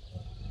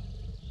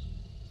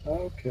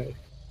 Okay.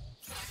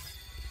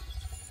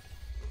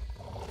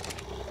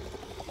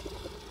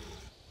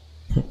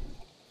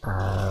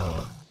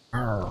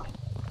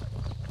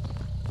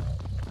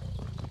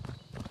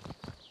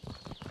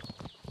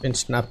 Den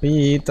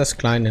Snappy, das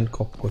kleinen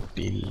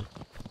Krokodil.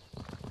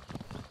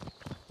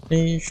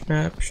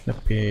 Schnapp,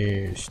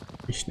 schnappy,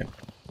 schnapp.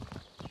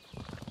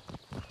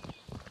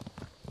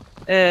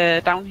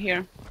 Down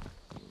here.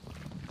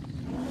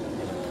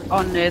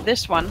 On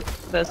this one,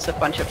 there's a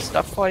bunch of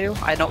stuff for you.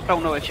 I don't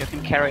know if you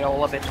can carry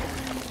all of it.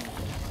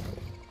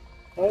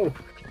 Oh.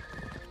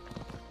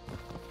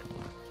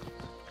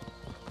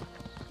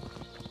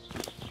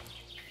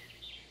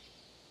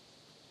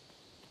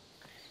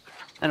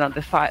 And on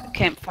the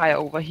campfire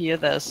over here,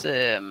 there's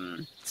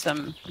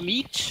some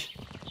meat.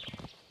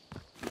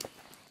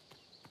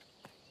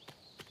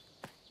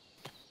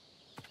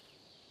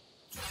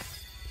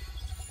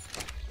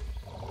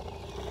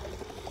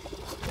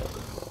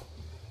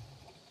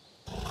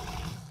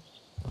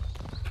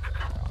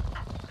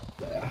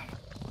 There.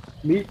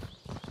 Meat.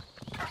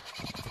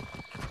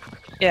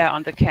 Yeah,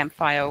 on the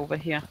campfire over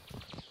here.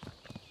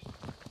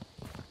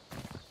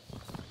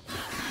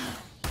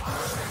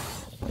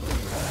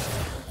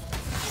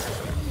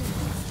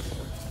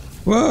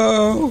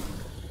 Whoa!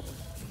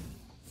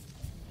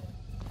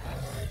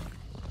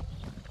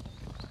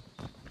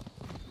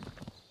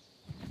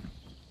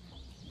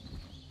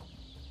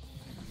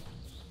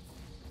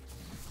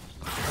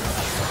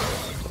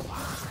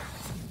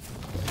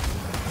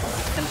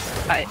 And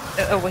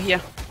over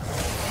here.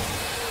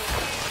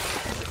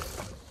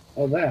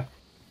 Oh, there.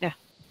 Yeah.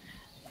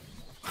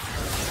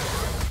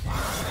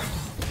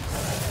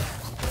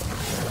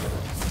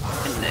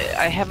 And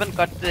I haven't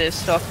got the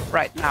stuff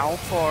right now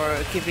for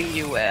giving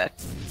you a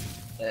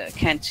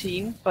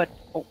canteen, but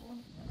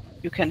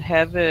you can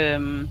have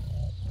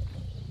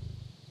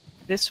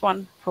this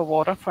one for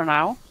water for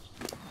now.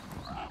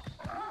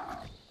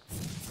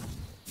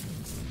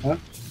 Huh?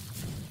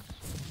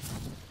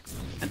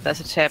 And there's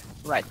a tap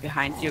right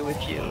behind you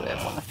if you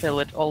want to fill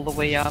it all the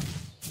way up.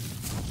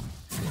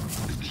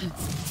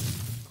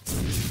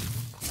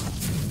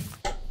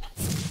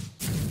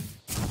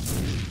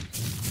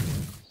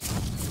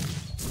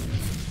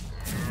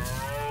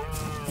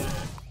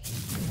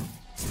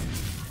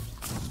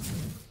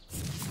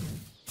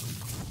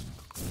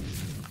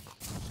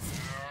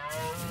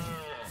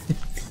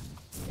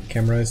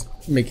 Camera is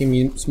making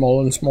me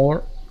smaller and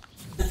smaller.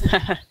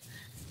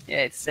 Yeah,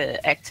 it's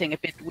acting a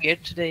bit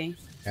weird today.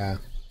 Yeah.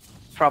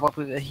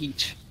 Probably the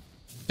heat.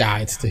 Yeah,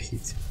 it's the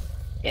heat.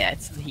 Yeah,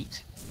 it's the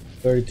heat.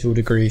 32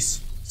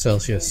 degrees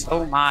Celsius.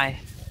 Oh my.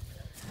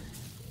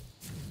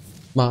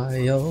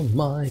 My oh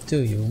my,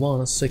 do you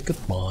wanna say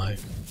goodbye?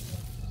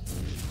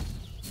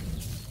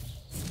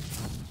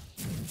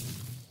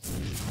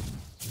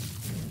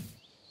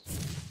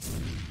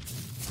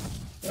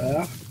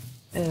 There.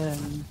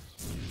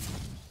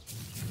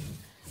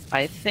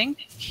 I think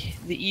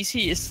the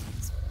easiest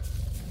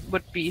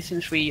would be,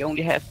 since we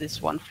only have this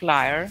one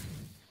flyer,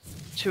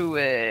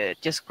 to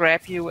just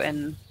grab you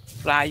and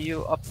fly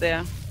you up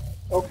there.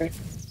 Okay.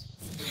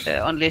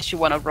 Unless you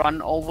want to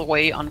run all the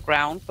way on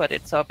ground, but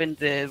it's up in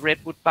the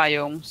redwood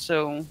biome,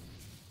 so...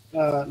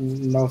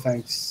 No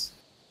thanks.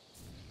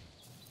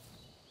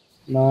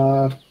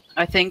 No.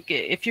 I think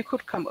if you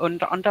could come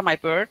under my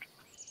bird.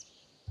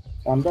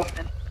 Under.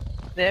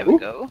 There we Ooh.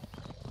 go.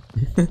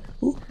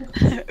 Ooh.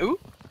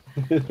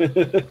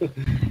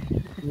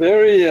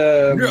 Very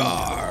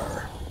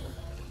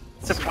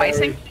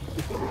Surprising.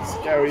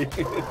 Scary.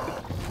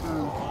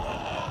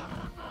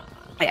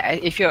 Yeah,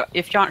 if you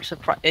aren't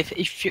surprised,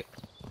 if you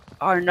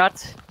are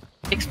not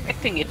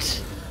expecting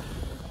it,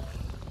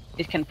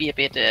 it can be a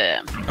bit.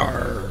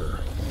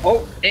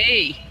 Oh,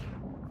 Hey.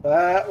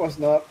 that was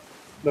not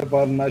the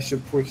button I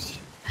should push.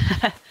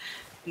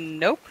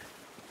 Nope.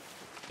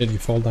 Did you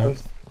fall down?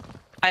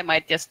 I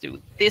might just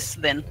do this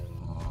then.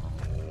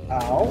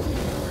 Ow.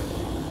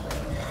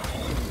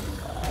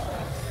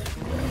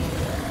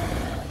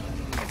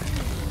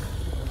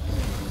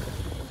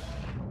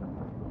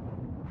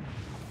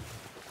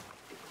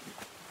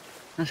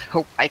 I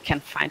hope I can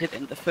find it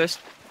in the first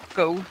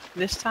go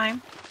this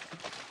time.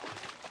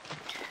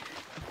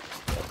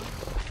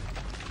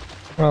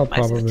 Well, My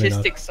probably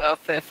statistics of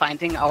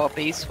finding our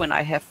base when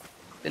I have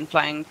been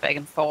flying back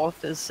and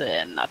forth is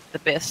not the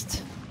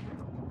best.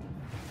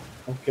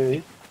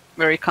 Okay.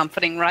 Very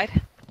comforting, right?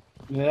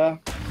 Yeah.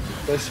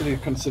 Especially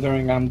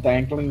considering I'm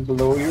dangling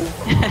below you.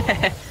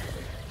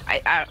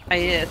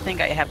 I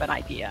think I have an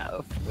idea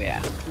of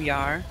where we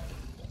are.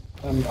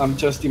 I'm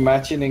just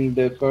imagining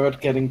the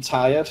bird getting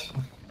tired.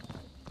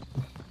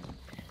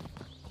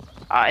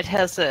 It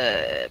has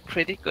a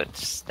pretty good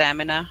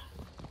stamina.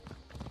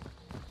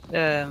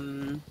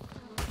 But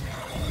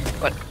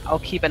I'll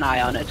keep an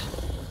eye on it.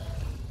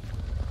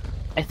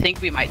 I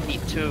think we might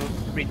need to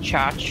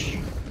recharge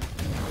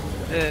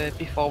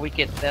before we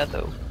get there,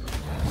 though.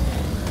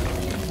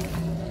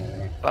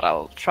 But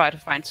I'll try to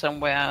find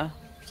somewhere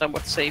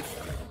somewhat safe.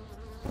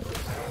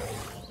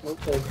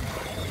 Okay.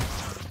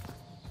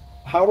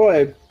 How do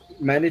I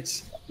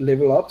manage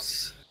level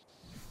ups?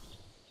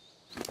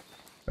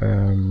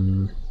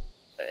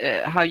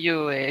 How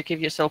you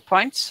give yourself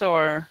points,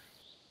 or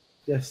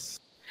Yes.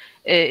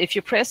 if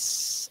you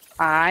press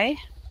I,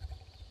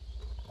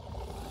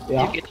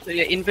 Yeah. you get to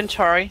your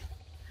inventory,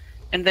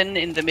 and then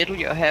in the middle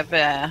you have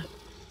where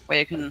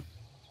you can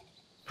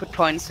put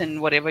points in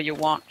whatever you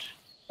want.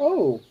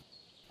 Oh,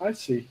 I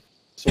see.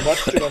 So what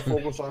should I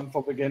focus on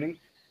for beginning?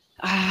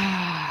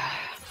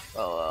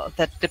 Well,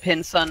 that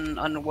depends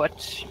on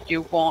what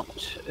you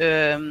want.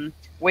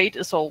 Weight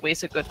is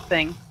always a good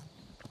thing.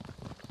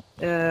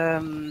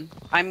 I'm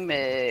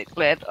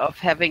glad of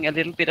having a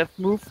little bit of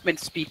movement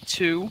speed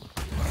too.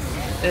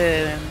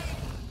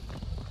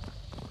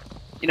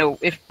 you know,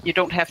 if you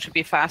don't have to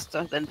be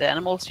faster than the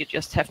animals, you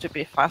just have to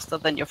be faster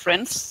than your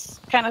friends,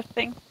 kind of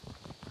thing.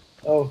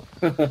 Oh.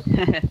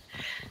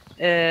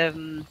 A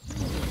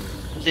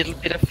little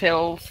bit of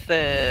health,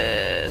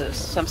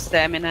 some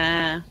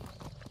stamina.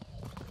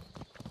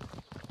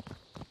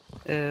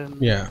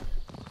 Yeah.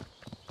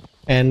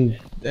 And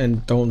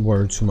don't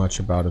worry too much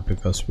about it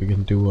because we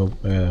can do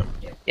a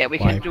yeah, we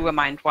can do a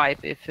mind wipe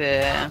if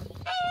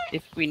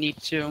we need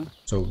to.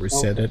 So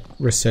reset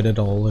it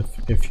all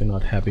if you're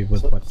not happy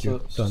with what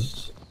you've done.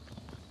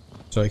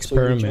 So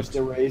experiment. So you just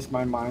erase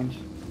my mind.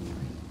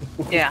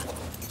 Yeah.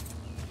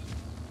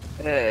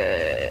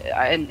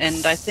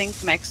 And I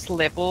think max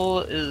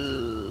level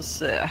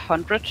is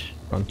 100.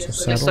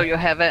 Just so you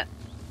have a.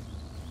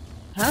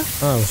 Huh?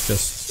 I was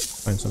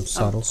just find some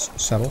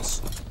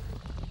saddles.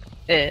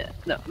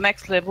 No,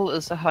 max level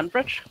is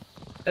 100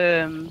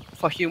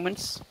 for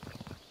humans.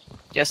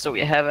 Just so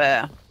we have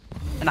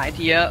an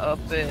idea of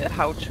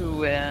how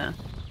to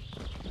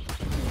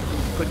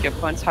put your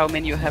points, how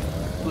many you have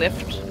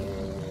left.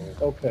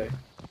 Okay.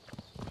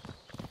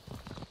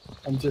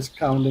 I'm just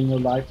counting the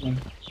lightning.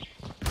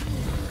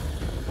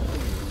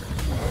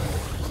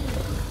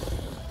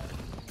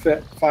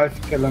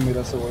 5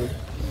 kilometers away.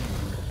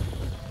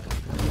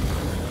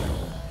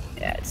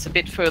 Yeah, it's a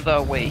bit further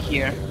away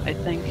here, I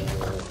think.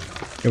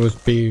 It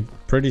would be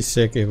pretty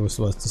sick if it was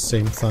the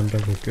same thunder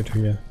we could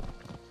hear.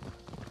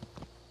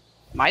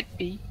 Might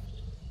be.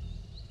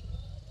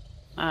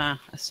 Ah,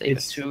 a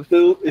saber-tooth.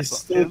 It's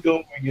still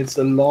going. It's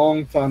a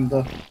long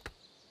thunder.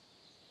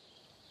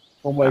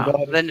 Oh my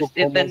god! Then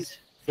probably seconds.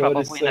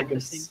 not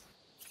the same.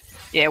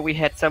 Yeah, we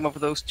had some of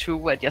those too.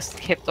 Where just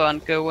kept on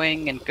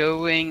going and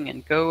going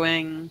and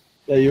going.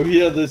 Yeah, you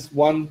hear this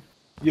one.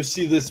 You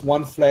see this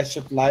one flash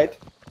of light,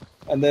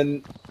 and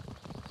then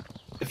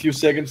a few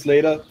seconds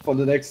later, for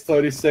the next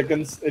 30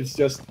 seconds, it's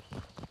just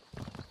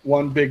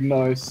one big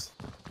noise.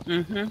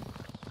 Mm-hmm.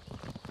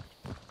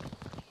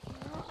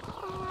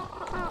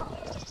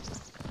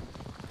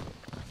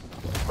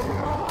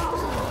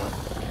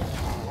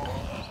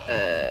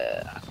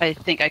 I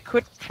think I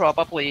could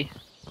probably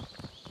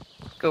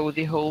go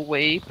the whole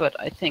way, but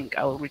I think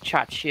I'll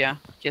recharge here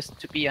just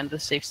to be on the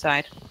safe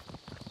side.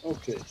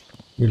 Okay.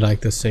 You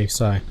like the safe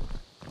side?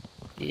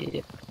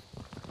 Yep.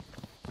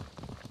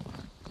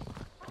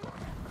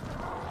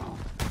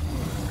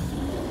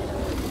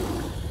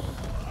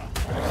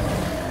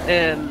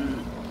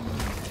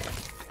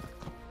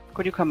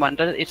 Could you come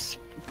under? It's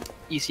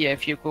easier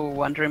if you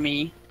go under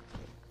me.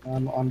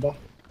 I'm under.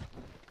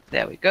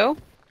 There we go.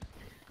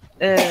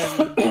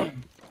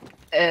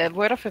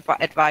 Word of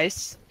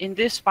advice. In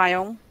this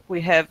biome, we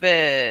have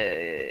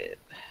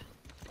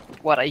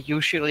what I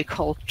usually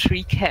call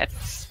tree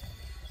cats.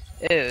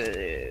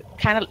 They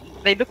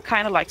look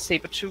kind of like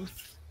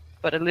saber-tooth,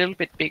 but a little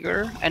bit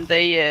bigger, and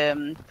they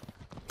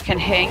can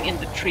hang in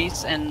the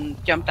trees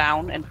and jump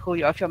down and pull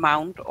you off your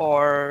mount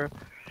or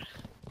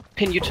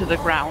pin you to the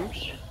ground.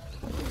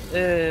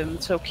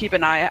 So keep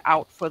an eye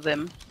out for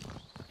them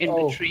in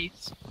the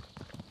trees.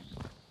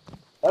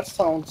 That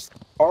sounds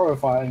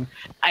horrifying.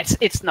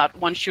 It's not.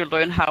 Once you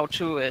learn how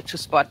to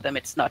spot them,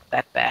 it's not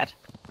that bad.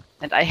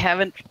 And I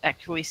haven't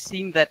actually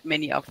seen that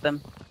many of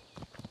them.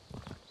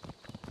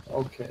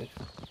 Okay.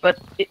 But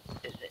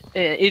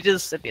it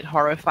is a bit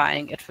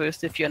horrifying at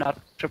first if you're not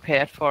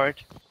prepared for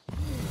it.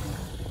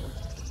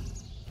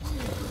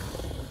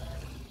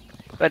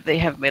 But they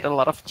have made a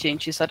lot of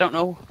changes. I don't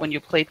know when you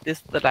played this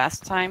the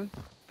last time,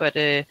 but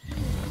there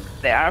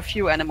are a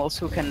few animals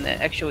who can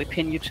actually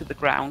pin you to the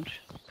ground.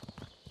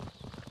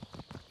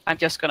 I'm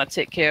just gonna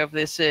take care of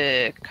this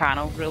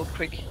Carno real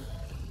quick.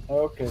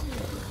 Okay.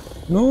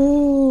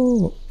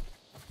 No!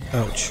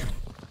 Ouch.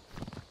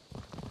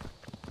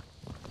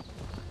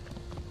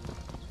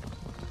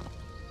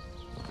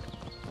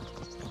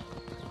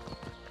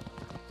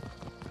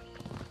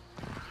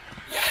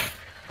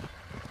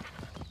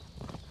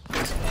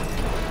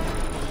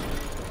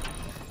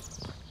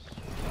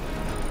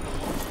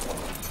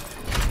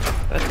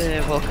 But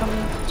welcome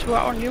to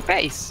our new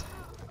base.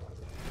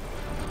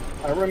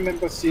 I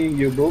remember seeing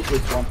you build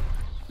this one.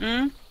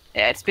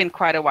 Yeah, it's been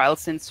quite a while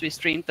since we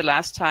streamed the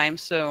last time,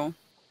 so...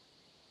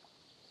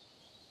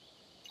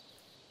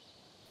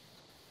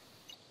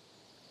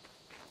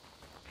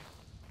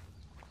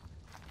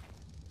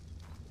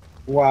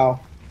 Wow.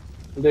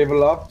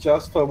 Level up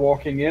just for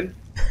walking in.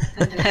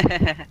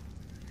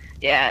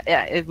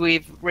 Yeah,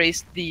 we've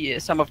raised the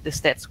some of the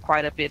stats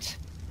quite a bit.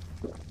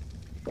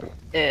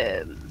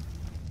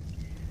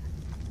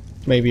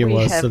 Maybe it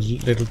was a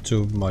little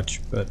too much,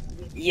 but...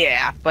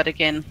 Yeah, but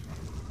again,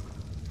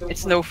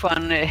 it's no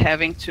fun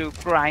having to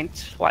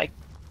grind, like,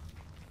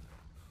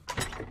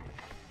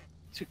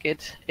 to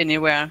get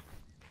anywhere.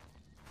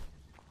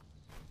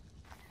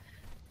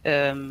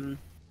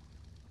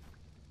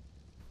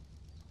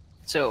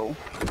 So,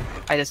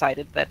 I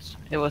decided that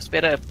it was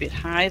better a bit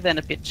high than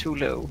a bit too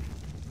low.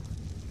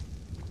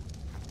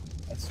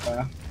 That's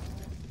fair.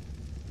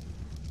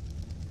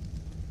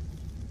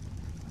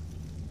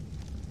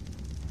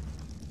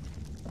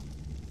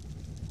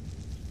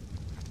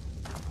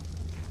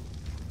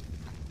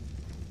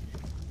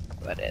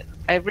 but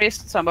I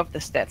raised some of the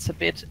stats a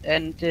bit,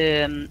 and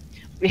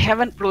we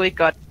haven't really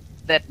got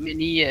that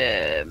many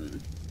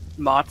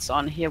mods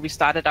on here. We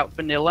started out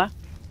vanilla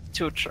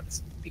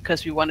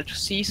because we wanted to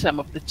see some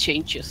of the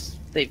changes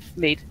they've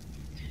made,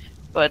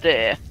 but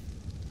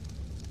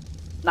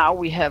now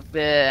we have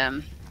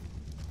a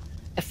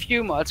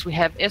few mods. We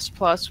have S+,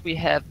 we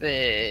have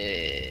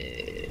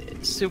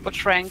super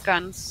trank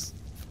guns,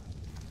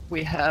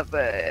 we have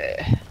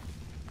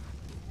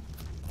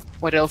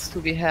what else do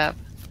we have?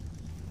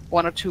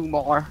 One or two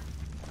more.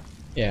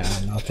 Yeah,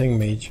 nothing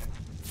major.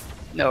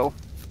 No.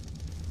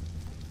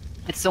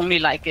 It's only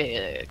like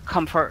a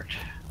comfort,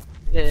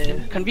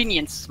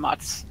 convenience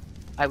mods,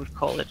 I would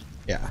call it.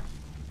 Yeah.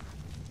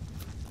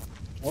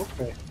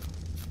 Okay.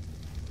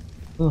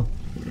 Hmm.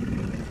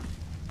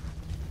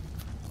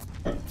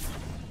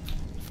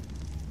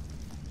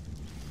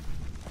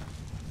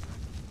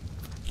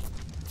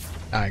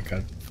 I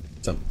got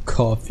some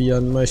coffee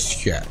on my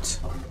shirt.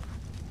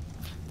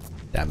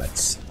 Damn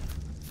it.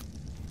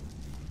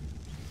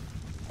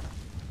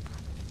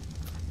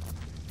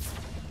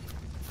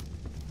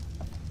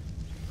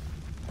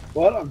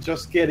 Well, I'm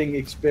just getting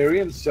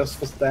experience just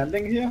for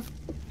standing here.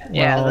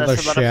 Yeah, Well,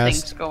 there's a lot of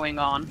shares- things going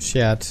on.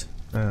 Shared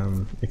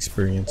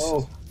experience.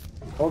 Oh,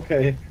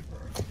 okay.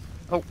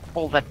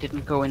 Oh, that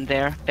didn't go in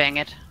there. Dang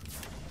it.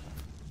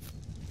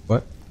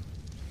 What?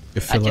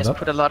 You I fill it just up?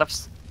 put a lot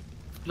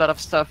of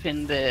stuff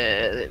in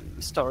the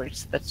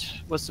storage that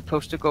was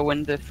supposed to go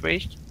in the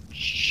fridge.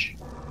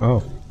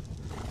 Oh.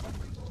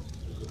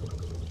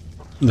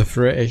 The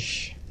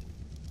fridge.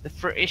 The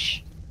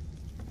fridge.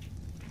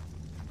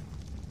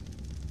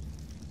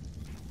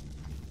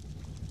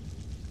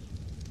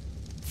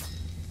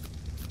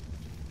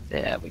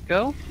 There we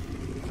go.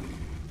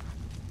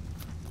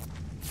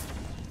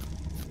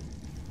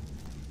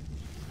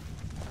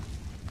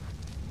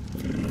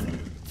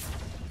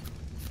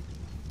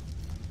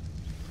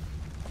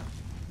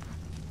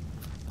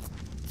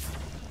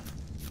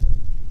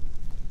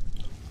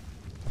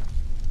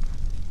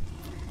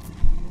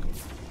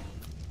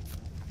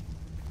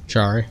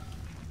 Sorry.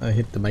 I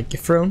hit the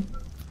microphone.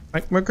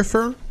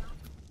 Microphone?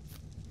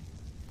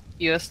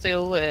 You're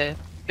still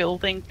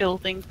building.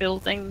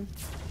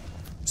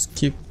 Just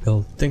keep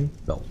building.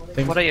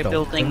 What are you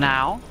building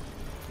now?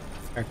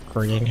 A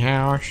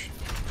greenhouse.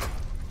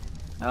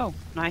 Oh,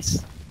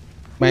 nice.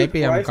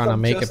 Maybe I'm Christ, gonna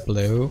I'm make just- it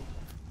blue.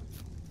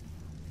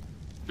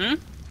 Hmm?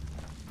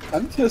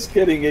 I'm just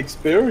getting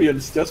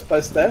experience just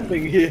by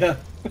standing here.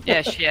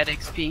 Yeah, shared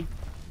XP.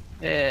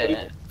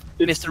 It's-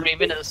 Mr.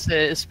 Raven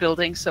is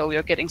building, so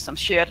you're getting some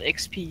shared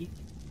XP.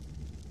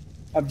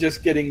 I'm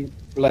just getting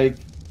like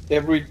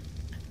every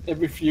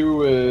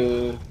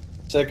few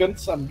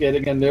seconds I'm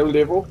getting a new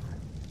level.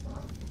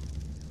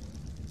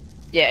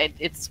 Yeah,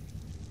 it's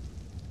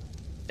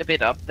a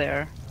bit up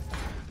there.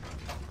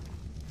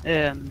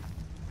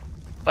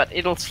 But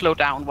it'll slow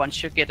down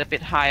once you get a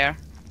bit higher.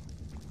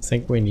 I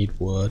think we need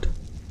wood.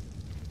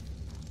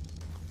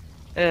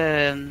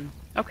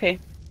 Okay.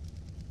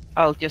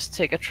 I'll just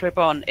take a trip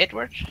on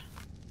Edward.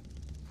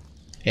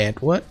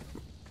 Ed what?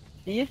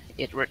 Yeah,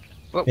 Edward.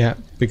 Whoa. Yeah,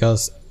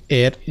 because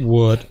Ed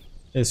Wood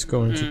is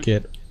going to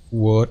get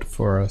wood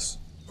for us.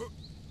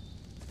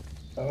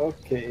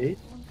 Okay.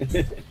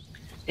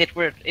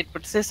 Edward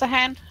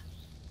Scissorhand.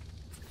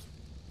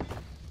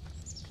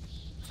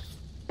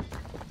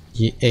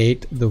 He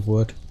ate the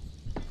wood.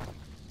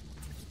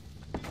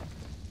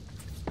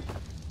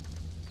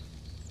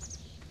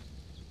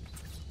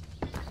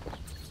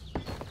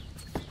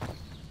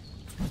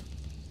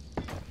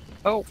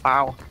 Oh,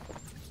 wow.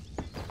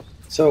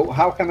 So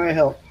how can I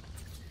help?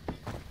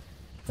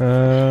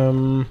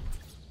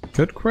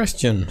 Good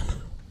question.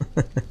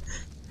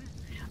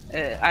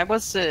 I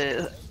was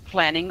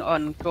planning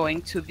on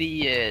going to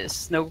the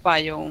snow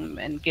biome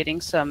and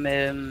getting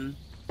some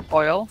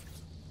oil,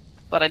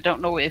 but I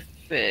don't know if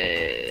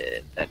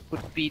that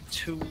would be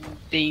too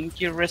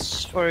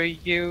dangerous for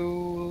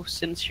you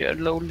since you're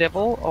low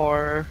level,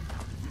 or...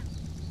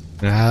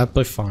 Nah, I'll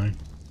be fine.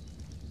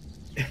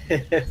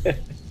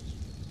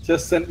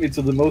 Just send me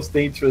to the most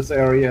dangerous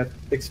area,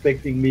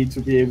 expecting me to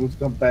be able to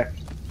come back.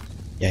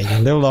 Yeah,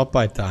 you level up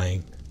by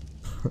dying.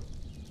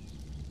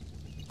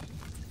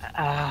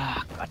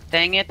 Ah, god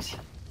dang it.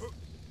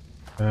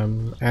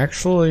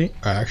 Actually.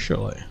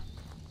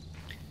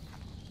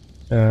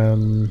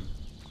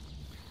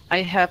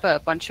 I have a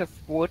bunch of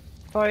wood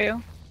for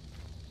you.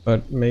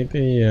 But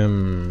maybe,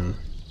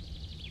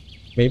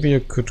 maybe you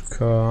could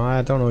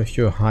I don't know if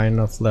you're high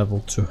enough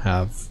level to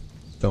have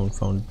stone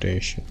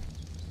foundation.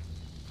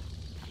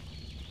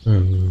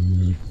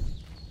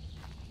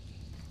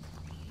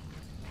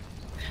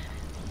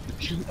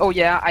 Oh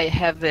yeah, I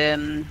have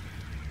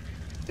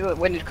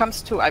when it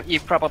comes to you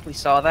probably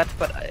saw that,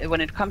 but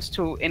when it comes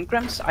to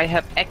engrams, I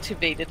have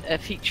activated a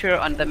feature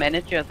on the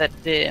manager that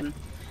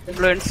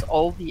learns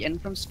all the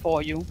engrams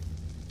for you.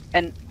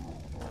 And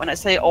when I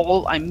say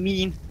all, I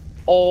mean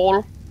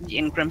all the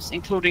engrams,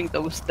 including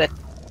those that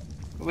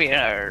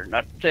were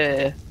not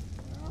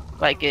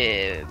like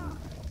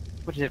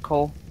what is it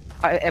called,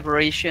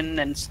 aberration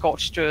and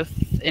scorched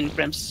earth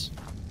engrams.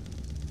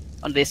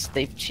 Unless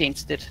they've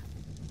changed it.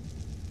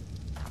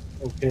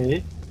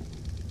 Okay.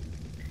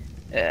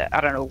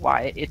 I don't know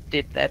why it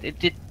did that. It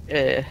did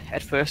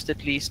at first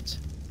at least,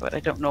 but I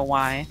don't know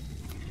why.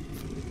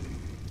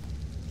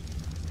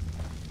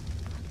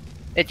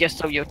 It just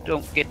so you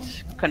don't get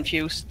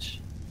confused.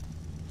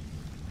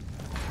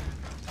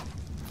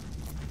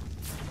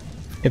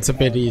 It's a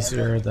bit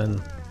easier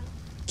than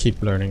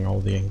keep learning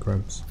all the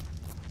engrams.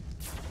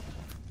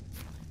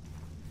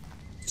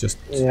 Just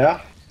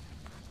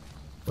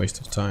waste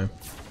of time.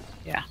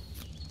 Yeah.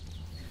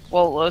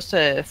 Well, there's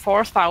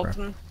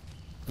 4,000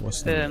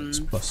 What's the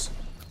next plus?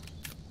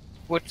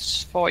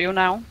 woods for you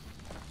now.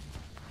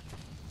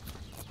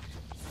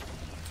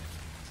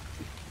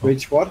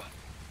 Which what?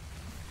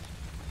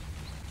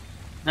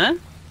 Huh?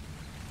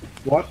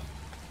 What?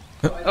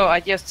 Oh, I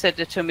just said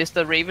it to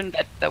Mr. Raven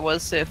that there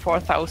was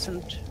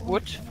 4,000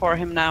 wood for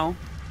him now.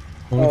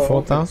 Only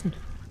 4,000?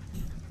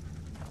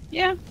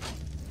 Yeah.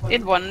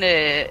 In one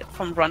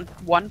from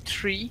one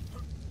tree.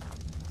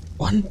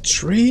 1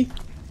 tree?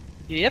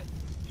 Yep.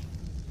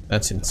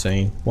 That's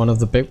insane. One of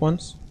the big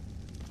ones?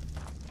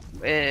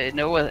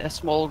 No, a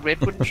small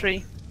redwood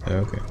tree.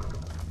 Okay.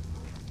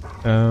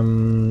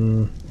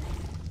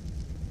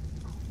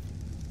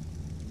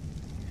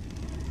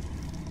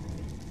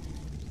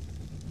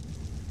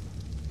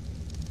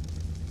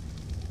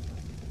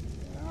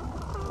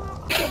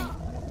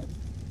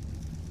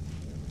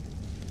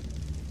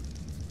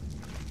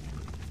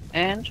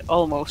 And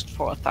almost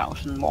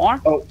 4,000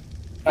 more. Oh.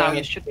 Now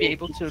you should be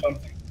able to.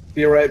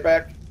 Be right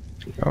back.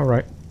 All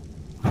right.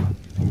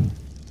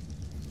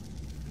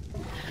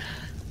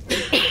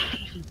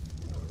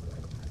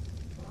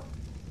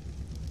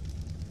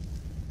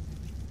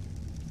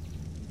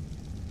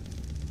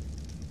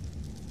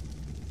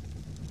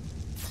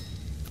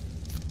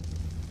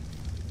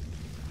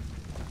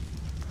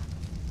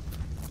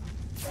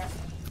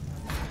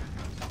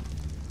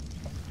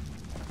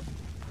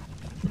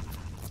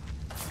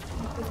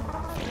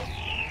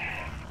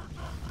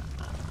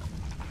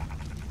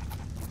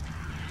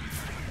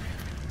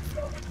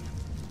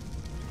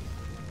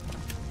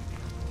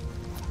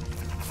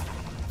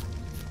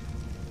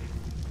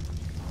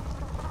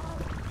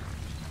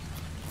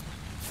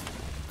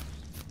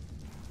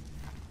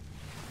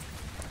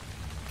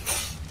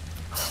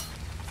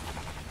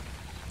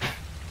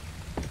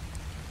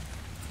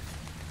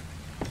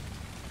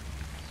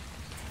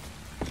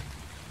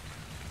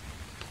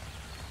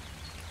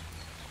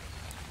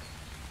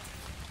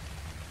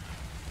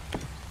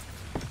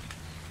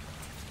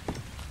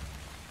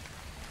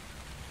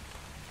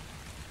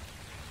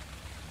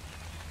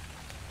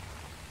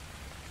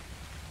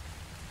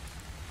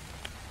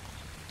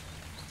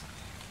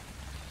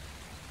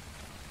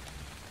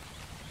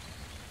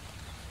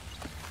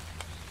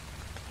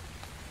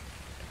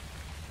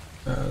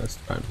 Let's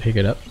try and pick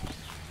it up.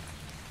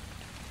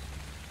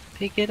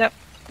 Pick it up.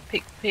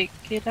 Pick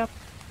it up.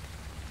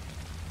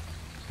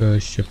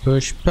 Push,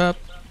 push, pop.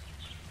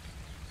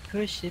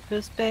 Push it,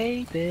 push,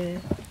 baby.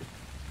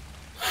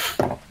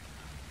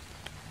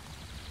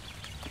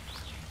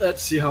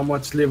 Let's see how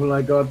much level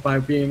I got by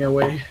being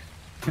away.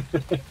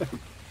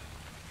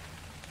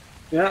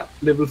 Yeah,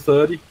 level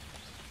 30.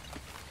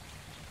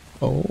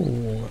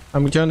 Oh,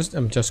 I'm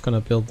just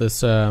gonna build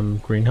this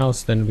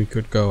greenhouse. Then we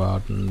could go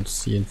out and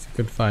see if we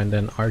could find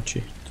an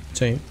Archie to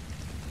tame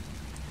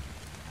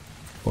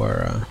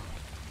or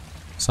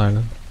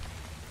silent.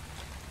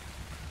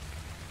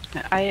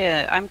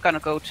 I'm gonna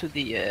go to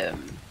the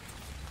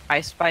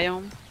ice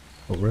biome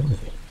Oh, really?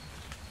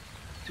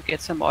 to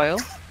get some oil.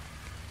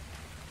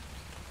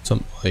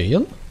 Some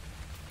oil?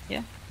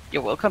 Yeah,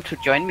 you're welcome to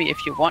join me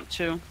if you want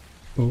to.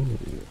 Ooh,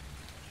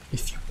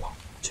 if you want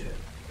to.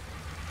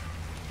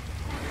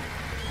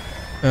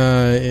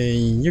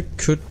 You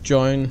could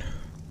join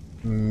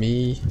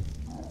me,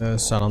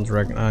 Silent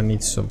Dragon. I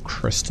need some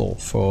crystal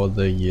for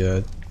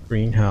the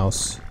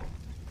greenhouse.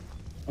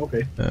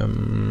 Okay.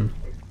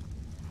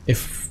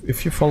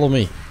 If you follow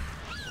me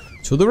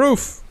to the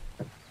roof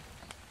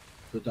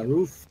To the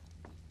roof.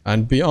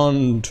 and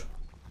beyond.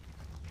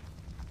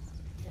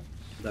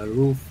 The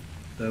roof.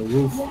 The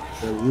roof.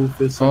 The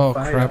roof is on Oh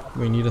fire. crap!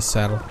 We need a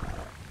saddle.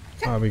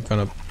 How are we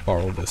gonna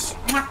borrow this?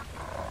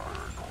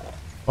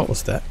 What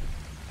was that?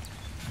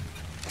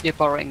 You're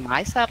borrowing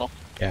my saddle?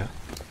 Yeah.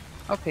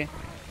 Okay.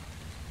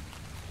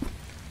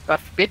 God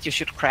forbid you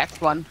should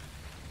craft one.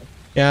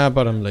 Yeah,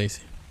 but I'm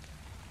lazy.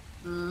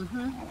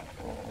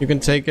 You can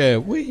take a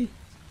wee,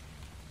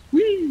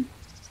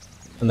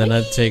 and then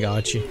I take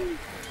Archie,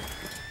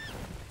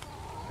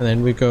 and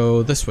then we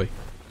go this way.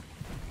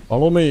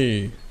 Follow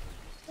me.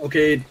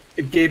 Okay,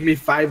 it gave me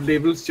 5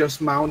 levels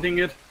just mounting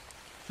it.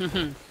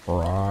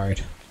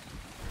 Right.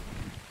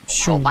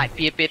 So might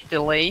be a bit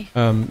delay.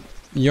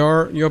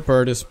 Your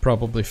bird is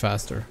probably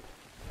faster.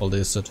 Or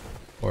is it?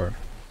 Or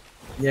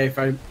Yeah, if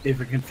I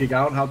can figure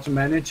out how to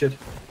manage it.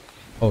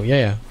 oh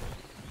yeah.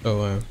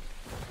 So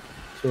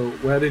So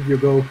where did you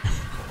go?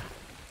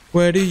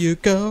 where do you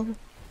go?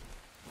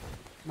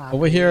 My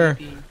Over here.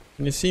 baby.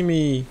 Can you see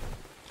me?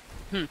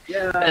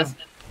 Yeah. There's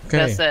Okay.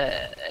 There's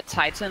a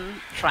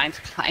Titan trying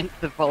to climb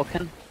the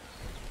Vulcan.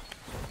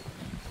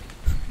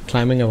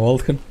 Climbing a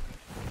Vulcan?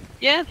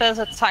 Yeah, there's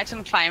a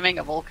Titan climbing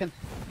a Vulcan.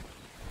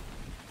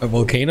 A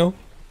volcano?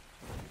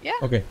 Yeah.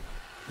 Okay.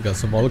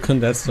 Because a Vulcan,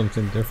 that's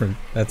something different.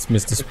 That's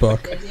Mr.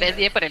 Spock.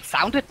 Yeah, but it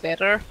sounded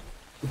better.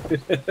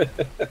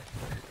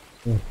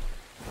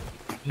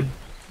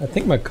 I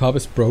think my cup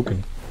is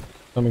broken.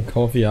 Coming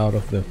coffee out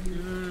of the...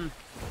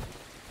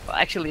 Well,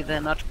 actually,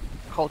 they're not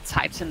called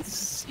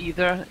Titans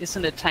either.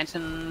 Isn't it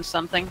Titan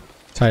something?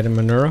 Titan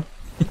Manura?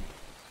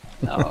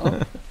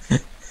 No,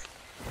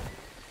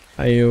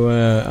 Are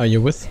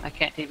you with? I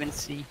can't even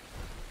see.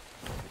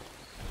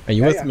 Are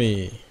you Yeah, with yeah.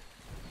 me?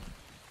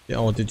 Yeah,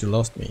 oh, did you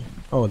lost me?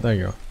 Oh, there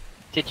you are.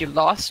 Did you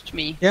lost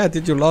me? Yeah,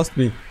 did you lost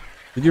me?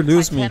 Did you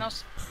lose me?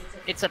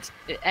 It's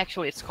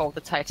actually it's called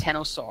the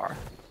Titanosaur.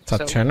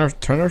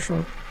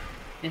 Titanosaur?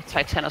 Yeah,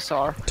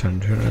 Titanosaur.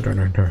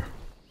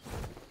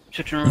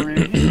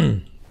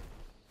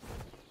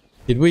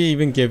 Did we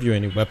even give you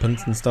any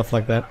weapons and stuff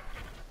like that?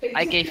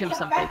 I gave him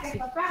some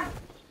basics.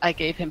 I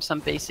gave him some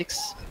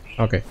basics.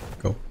 Okay,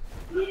 go.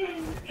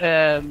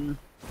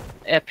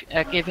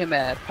 I gave him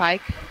a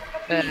pike,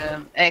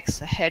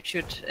 axe, a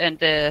hatchet,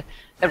 and a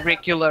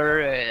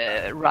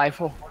regular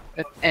rifle,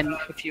 and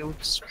a few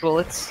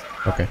bullets.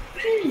 Okay.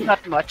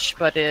 Not much,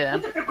 but Yo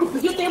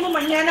te llamo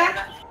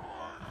mañana.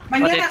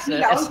 Mañana, it's,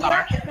 mira, a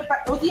start.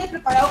 hoy día he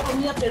preparado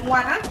comida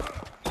peruana,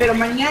 pero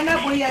mañana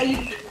voy a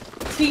ir,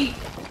 sí,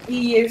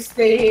 y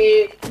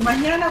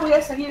mañana voy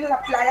a salir a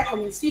la playa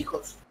con mis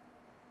hijos.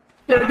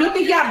 Pero yo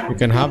te llamo. You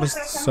can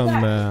harvest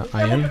some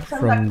iron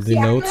from the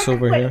nodes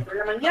over here.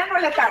 La mañana o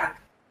la tarde.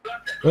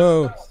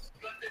 Whoa!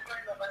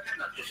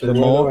 So The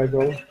where more-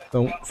 do I go?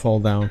 Don't fall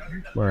down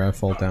where I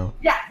fall down.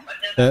 Ya.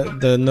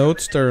 The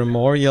nodes that are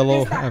more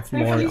yellow have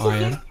more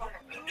iron.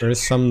 There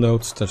is some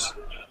nodes that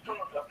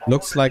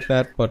looks like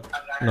that, but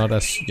not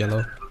as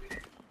yellow.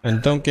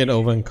 And don't get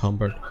over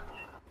encumbered.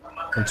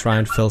 And try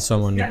and fill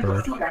some on your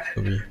bird,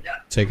 so we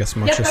take as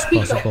much as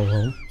possible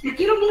home. Te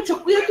quiero mucho,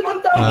 cuídate un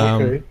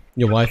montón. Okay.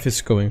 Your wife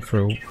is going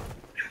through.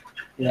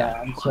 Yeah,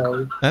 I'm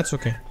sorry. That's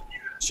okay.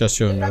 It's just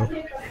you know.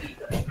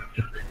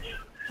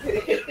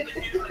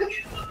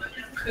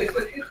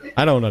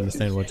 I don't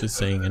understand what she's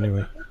saying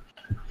anyway.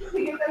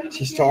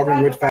 She's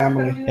talking with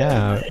family.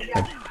 Yeah,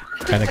 I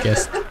kind of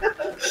guessed.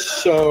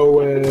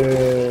 So,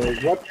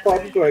 what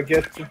button do I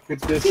get to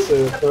put this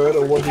bird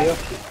over here?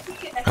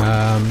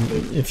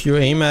 If you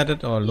aim at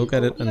it or look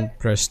at it and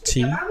press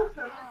T,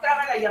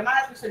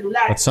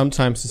 but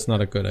sometimes it's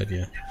not a good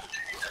idea.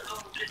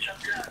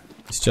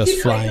 It's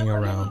just flying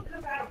around.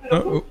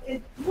 Oh,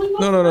 oh.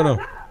 No.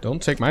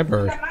 Don't take my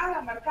bird.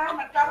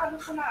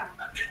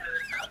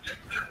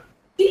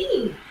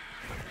 Sí.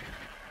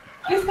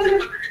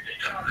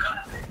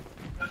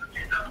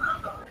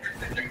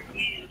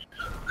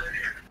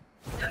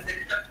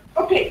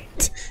 Okay.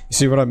 You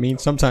see what I mean?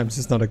 Sometimes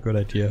it's not a good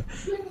idea.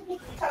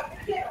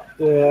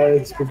 Yeah,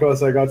 it's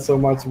because I got so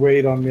much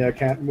weight on me I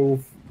can't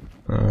move.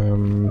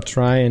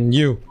 Try and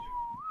you.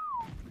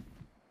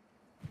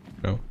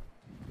 No.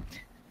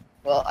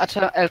 Well,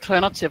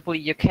 alternatively,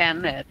 you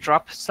can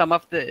drop some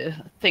of the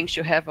things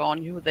you have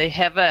on you. They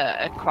have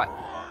a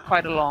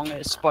quite a long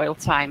spoil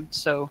time,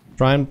 so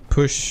Try and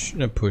push.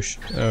 Push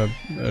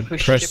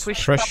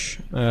Press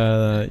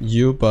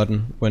U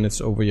button when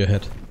it's over your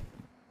head.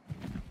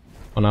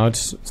 Oh, now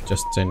it's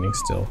just standing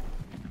still.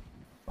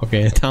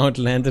 Okay, now it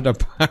landed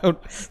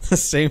about the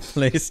same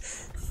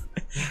place.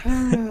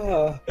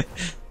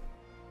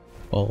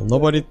 Well,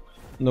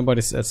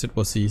 nobody says it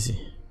was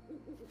easy.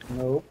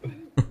 Nope.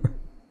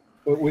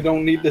 But we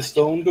don't need the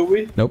stone, do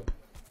we? Nope.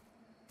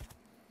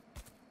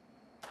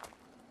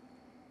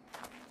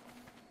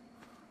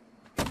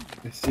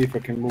 Let's see if I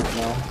can move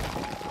now.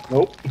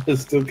 Nope, I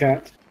still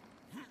can't.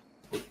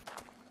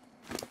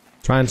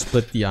 Try and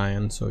split the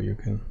iron so you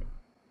can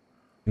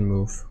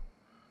move.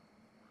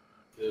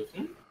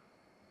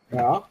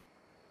 Ja.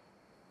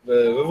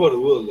 Hvad var du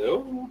ude at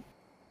lave?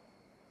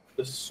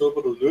 Jeg så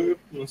på du løb,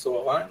 men så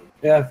var regn.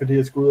 Ja, fordi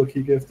jeg skulle ud og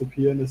kigge efter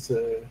pigernes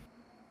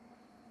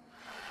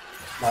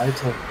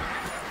legetøj.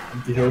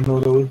 Om de havde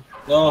noget derude.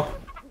 Nå.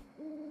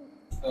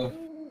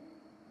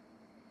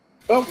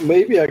 Oh,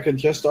 maybe I can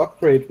just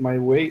upgrade my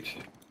weight.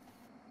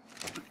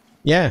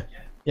 Yeah,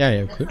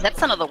 you could.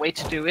 that's another way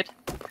to do it.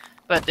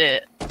 But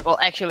well,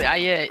 actually,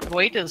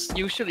 weight is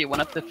usually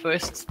one of the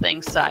first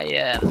things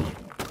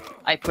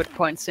I put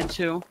points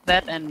into.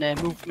 That and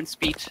movement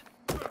speed.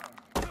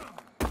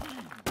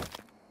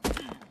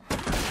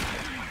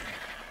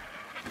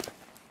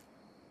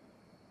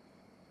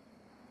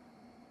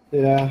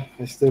 Yeah,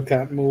 I still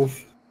can't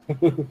move.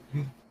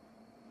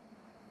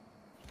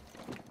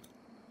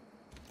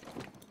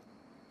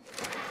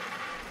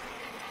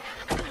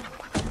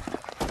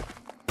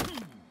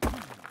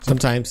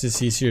 Sometimes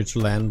it's easier to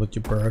land with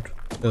your bird.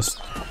 Just...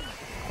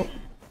 Oh.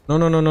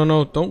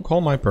 No, don't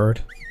call my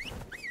bird.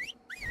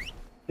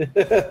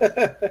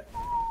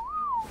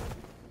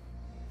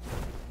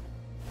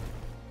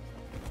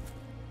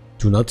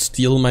 Do not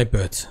steal my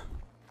bird.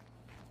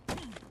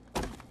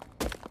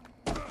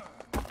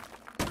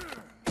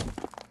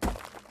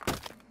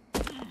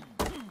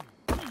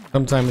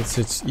 Sometimes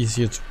it's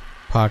easier to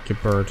park your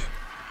bird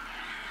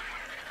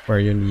where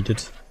you need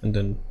it, and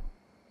then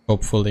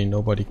hopefully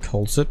nobody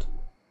calls it,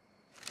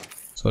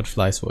 so it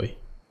flies away.